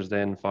pressures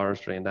then,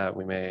 forestry and that,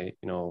 we may,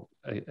 you know,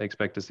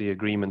 expect to see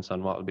agreements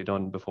on what will be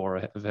done before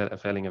a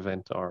felling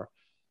event or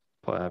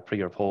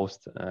pre or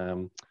post.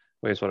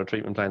 Wastewater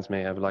treatment plants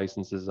may have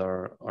licenses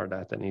or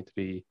that need to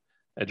be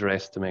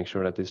addressed to make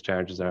sure that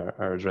discharges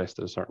are addressed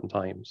at a certain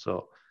time.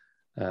 So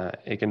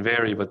it can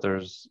vary, but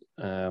there's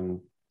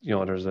you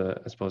know, there's I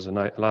suppose a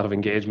lot of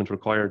engagement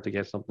required to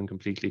get something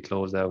completely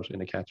closed out in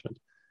a catchment,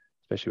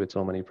 especially with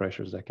so many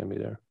pressures that can be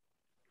there.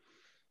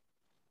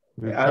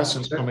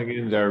 Questions coming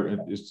in there.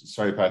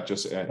 Sorry, Pat,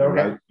 just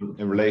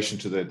in relation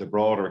to the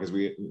broader, because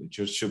we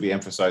just should be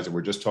emphasizing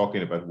we're just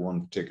talking about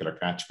one particular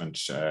catchment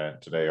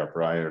today, our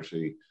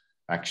priority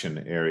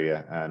action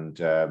area.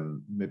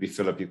 And maybe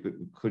Philip,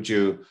 could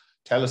you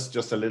tell us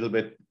just a little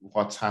bit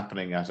what's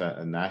happening at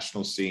a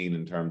national scene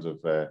in terms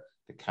of the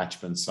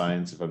catchment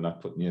science, if I'm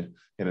not putting you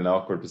in an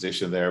awkward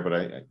position there,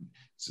 but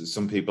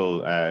some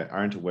people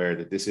aren't aware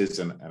that this is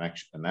a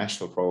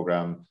national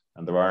program,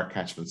 and there are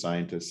catchment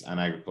scientists and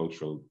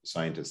agricultural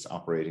scientists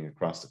operating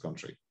across the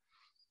country.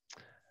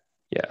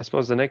 Yeah, I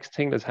suppose the next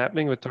thing that's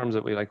happening with terms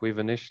that we've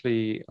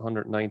initially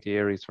 190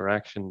 areas for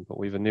action, but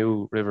we've a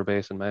new river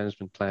basin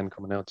management plan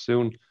coming out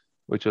soon,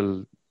 which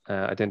will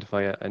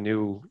identify a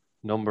new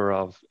number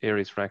of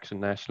areas for action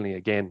nationally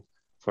again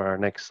for our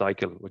next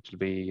cycle, which will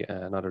be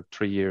another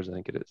 3 years, I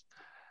think it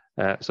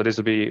is. So this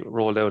will be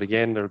rolled out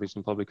again. There will be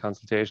some public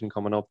consultation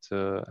coming up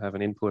to have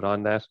an input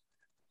on that.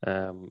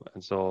 And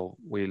so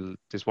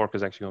this work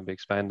is actually going to be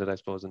expanded, I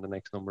suppose, in the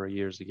next number of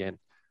years again,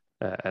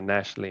 and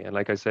nationally. And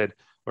like I said,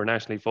 we're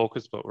nationally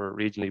focused, but we're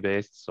regionally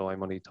based. So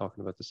I'm only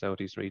talking about the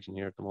Southeast region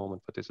here at the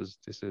moment, but this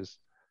is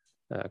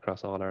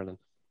across all Ireland.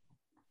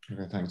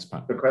 Okay, thanks,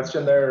 Pat. The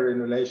question there in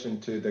relation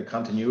to the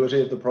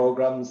continuity of the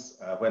programs,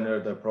 when are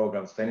the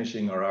programs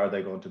finishing, or are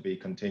they going to be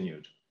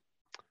continued?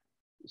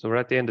 So we're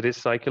at the end of this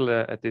cycle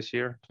at this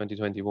year,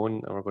 2021,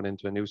 and we're going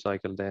into a new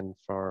cycle then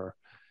for,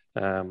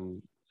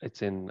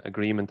 it's in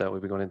agreement that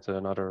we'll be going into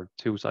another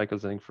 2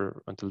 cycles, I think,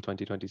 for until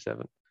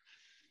 2027.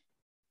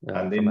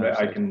 And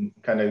I can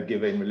kind of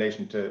give in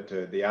relation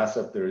to the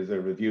ASSEP, there is a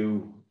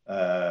review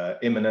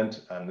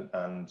imminent,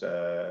 and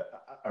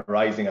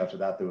arising after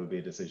that, there will be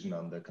a decision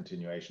on the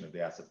continuation of the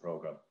ASSEP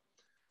program.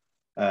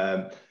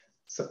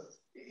 So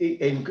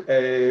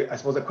I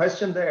suppose a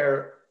question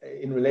there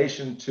in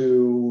relation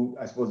to,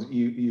 I suppose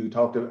you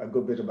talked a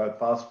good bit about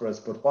phosphorus,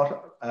 but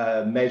what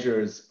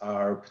measures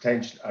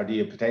do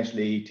you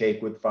potentially take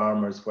with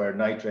farmers where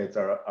nitrates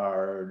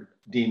are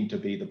deemed to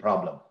be the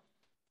problem?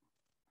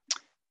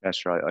 Yeah,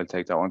 sure, I'll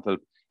take that one, Phil.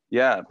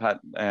 Yeah, Pat,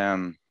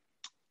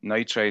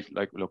 nitrate,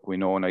 look, we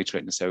know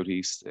nitrate in the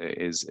southeast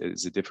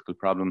is a difficult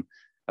problem.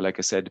 Like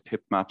I said, the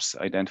PIP maps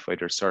identified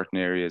there are certain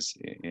areas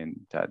in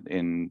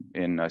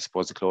I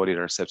suppose the Clodagh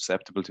that are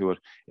susceptible to it.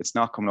 It's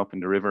not coming up in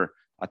the river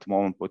at the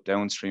moment, but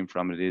downstream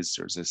from it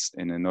there's this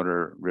in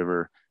another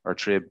river or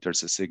trib,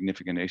 there's a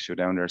significant issue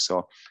down there.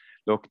 So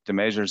look, the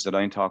measures that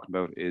I'm talking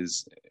about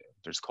there's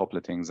a couple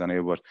of things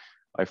anyway, but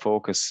I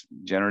focus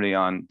generally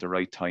on the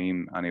right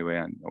time anyway,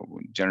 and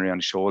generally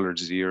on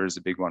shoulders of the year is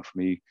a big one for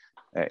me.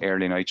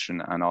 Early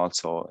nitrogen and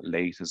also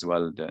late as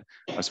well.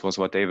 I suppose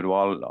what David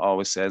Wall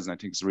always says, and I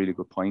think it's a really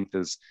good point,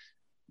 is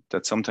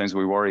that sometimes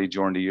we worry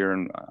during the year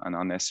and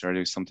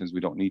unnecessarily sometimes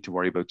we don't need to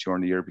worry about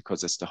during the year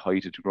because it's the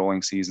height of the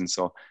growing season.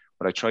 So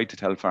what I try to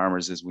tell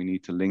farmers is we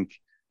need to link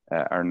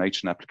our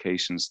nitrogen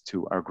applications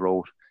to our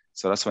growth.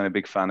 So that's why I'm a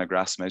big fan of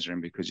grass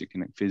measuring, because you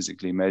can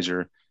physically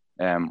measure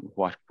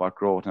what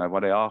growth. And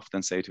what I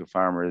often say to a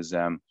farmer is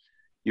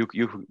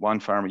one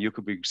farmer, you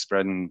could be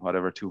spreading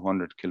whatever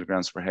 200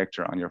 kilograms per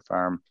hectare on your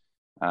farm,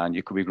 and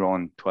you could be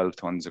growing 12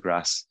 tons of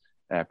grass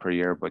per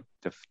year, but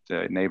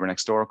the neighbor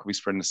next door could be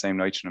spreading the same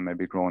nitrogen and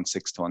maybe growing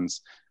 6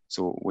 tons.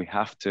 So we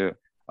have to,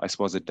 I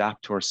suppose,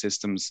 adapt to our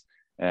systems.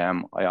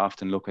 I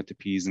often look at the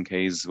P's and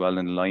K's as well,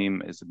 and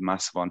lime is a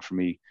massive one for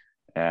me.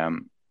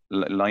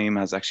 Lime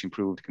has actually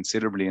improved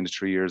considerably in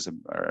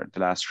the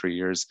last 3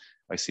 years.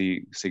 I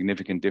see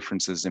significant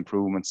differences,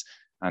 improvements,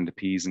 and the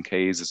P's and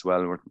K's as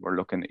well. We're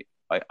looking.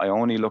 I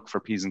only look for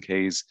P's and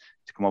K's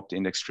to come up to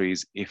index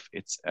trees if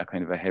it's a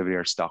kind of a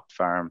heavier stocked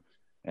farm.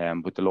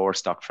 But the lower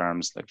stock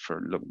farms,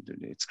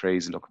 it's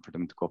crazy looking for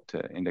them to go up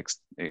to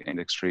index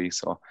tree.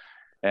 So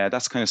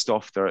that's kind of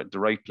stuff. They're at the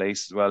right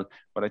place as well.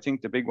 But I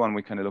think the big one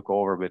we kind of look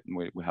over a bit, and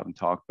we haven't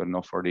talked about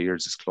enough over the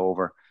years, is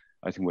clover.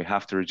 I think we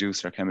have to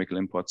reduce our chemical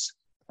inputs,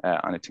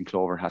 and I think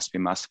clover has to be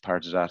a massive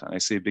part of that. And I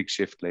see a big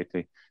shift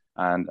lately.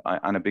 And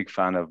I'm a big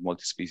fan of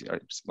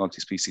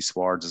multi-species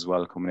swards as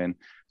well coming in.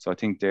 So I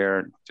think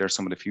they're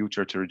some of the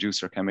future to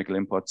reduce our chemical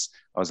inputs.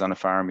 I was on a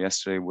farm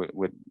yesterday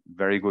with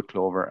very good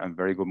clover and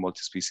very good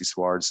multi-species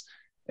swards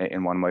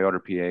in one of my other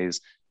PAs,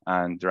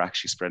 and they're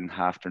actually spreading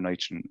half their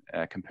nitrogen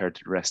compared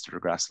to the rest of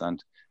their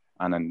grassland.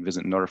 And I'm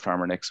visiting another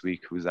farmer next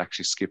week who's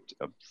actually skipped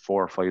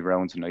 4 or 5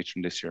 rounds of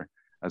nitrogen this year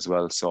as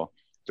well. So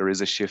there is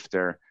a shift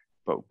there,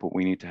 but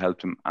we need to help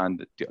them.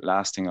 And the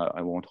last thing,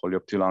 I won't hold you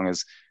up too long,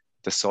 is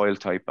the soil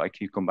type. I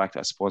keep coming back to,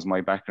 I suppose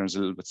my background is a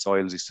little bit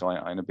soilsy, so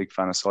I'm a big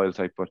fan of soil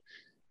type, but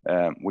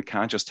we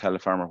can't just tell a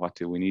farmer what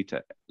to do. We need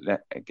to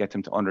get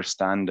them to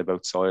understand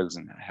about soils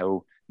and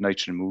how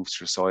nitrogen moves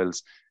through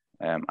soils.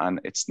 And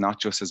it's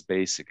not just as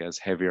basic as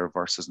heavier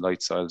versus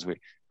light soils. We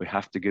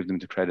have to give them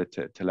the credit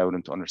to allow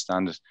them to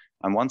understand it.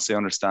 And once they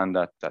understand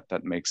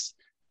that makes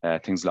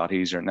things a lot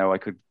easier. Now, I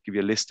could give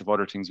you a list of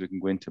other things we can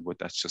go into, but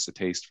that's just a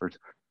taste for it.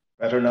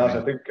 Better not.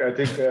 I think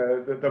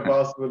the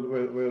boss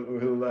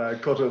will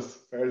cut us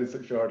fairly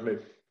shortly.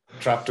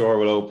 Trapdoor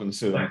will open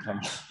soon.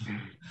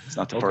 It's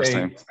not the first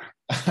time.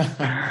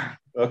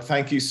 Look,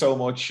 thank you so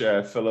much,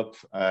 Philip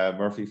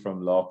Murphy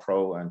from Law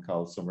Pro and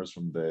Carl Summers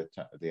from the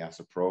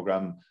ASSEP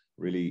program.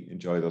 Really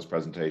enjoy those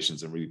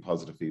presentations and really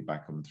positive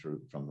feedback coming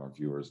through from our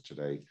viewers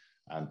today.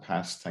 And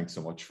Pat, thanks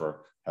so much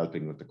for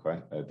helping with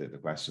the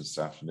questions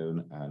this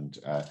afternoon. And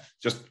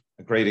just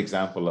a great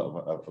example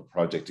of a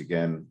project,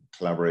 again,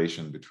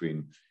 collaboration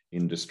between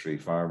industry,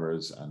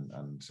 farmers,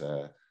 and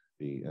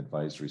the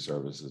advisory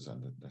services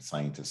and the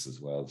scientists as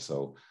well.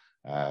 So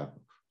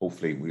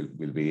hopefully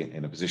we'll be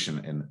in a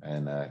position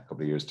in a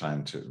couple of years'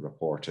 time to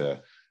report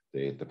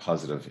the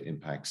positive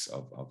impacts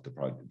of the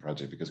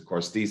project, because of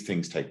course these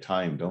things take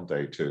time, don't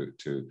they,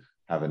 to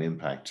have an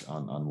impact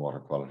on water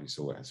quality.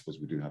 So I suppose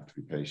we do have to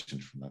be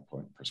patient from that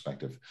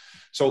perspective.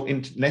 So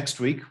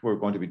next week, we're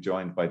going to be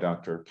joined by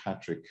Dr.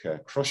 Patrick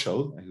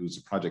Crushell, who's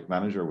a project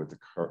manager with the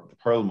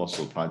Pearl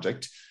Mussel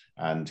Project.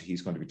 And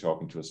he's going to be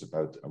talking to us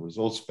about a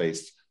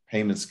results-based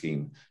payment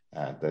scheme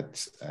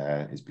that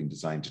is being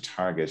designed to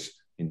target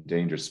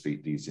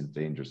these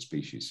endangered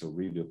species. So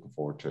really looking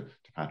forward to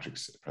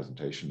Patrick's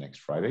presentation next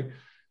Friday.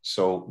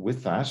 So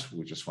with that,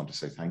 we just want to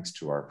say thanks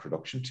to our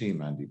production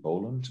team, Andy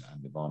Boland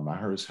and Yvonne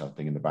Mahers,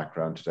 helping in the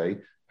background today.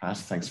 Pat,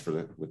 thanks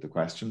with the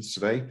questions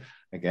today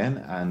again,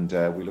 and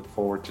we look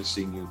forward to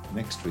seeing you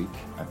next week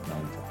at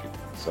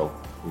 9:30. So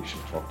we shall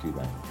talk to you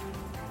then.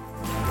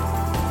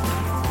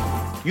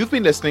 You've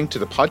been listening to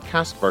the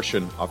podcast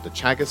version of the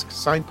Teagasc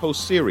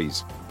Signpost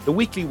series, the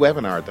weekly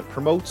webinar that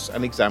promotes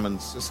and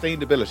examines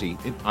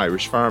sustainability in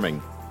Irish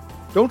farming.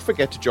 Don't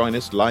forget to join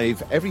us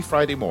live every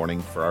Friday morning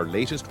for our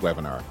latest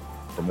webinar.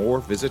 For more,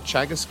 visit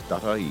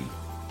teagasc.ie.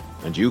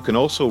 And you can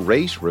also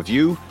rate,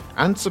 review,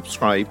 and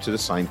subscribe to the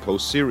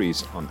Signpost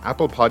series on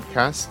Apple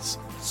Podcasts,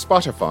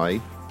 Spotify,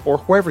 or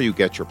wherever you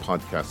get your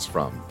podcasts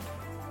from.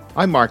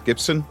 I'm Mark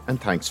Gibson, and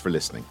thanks for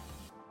listening.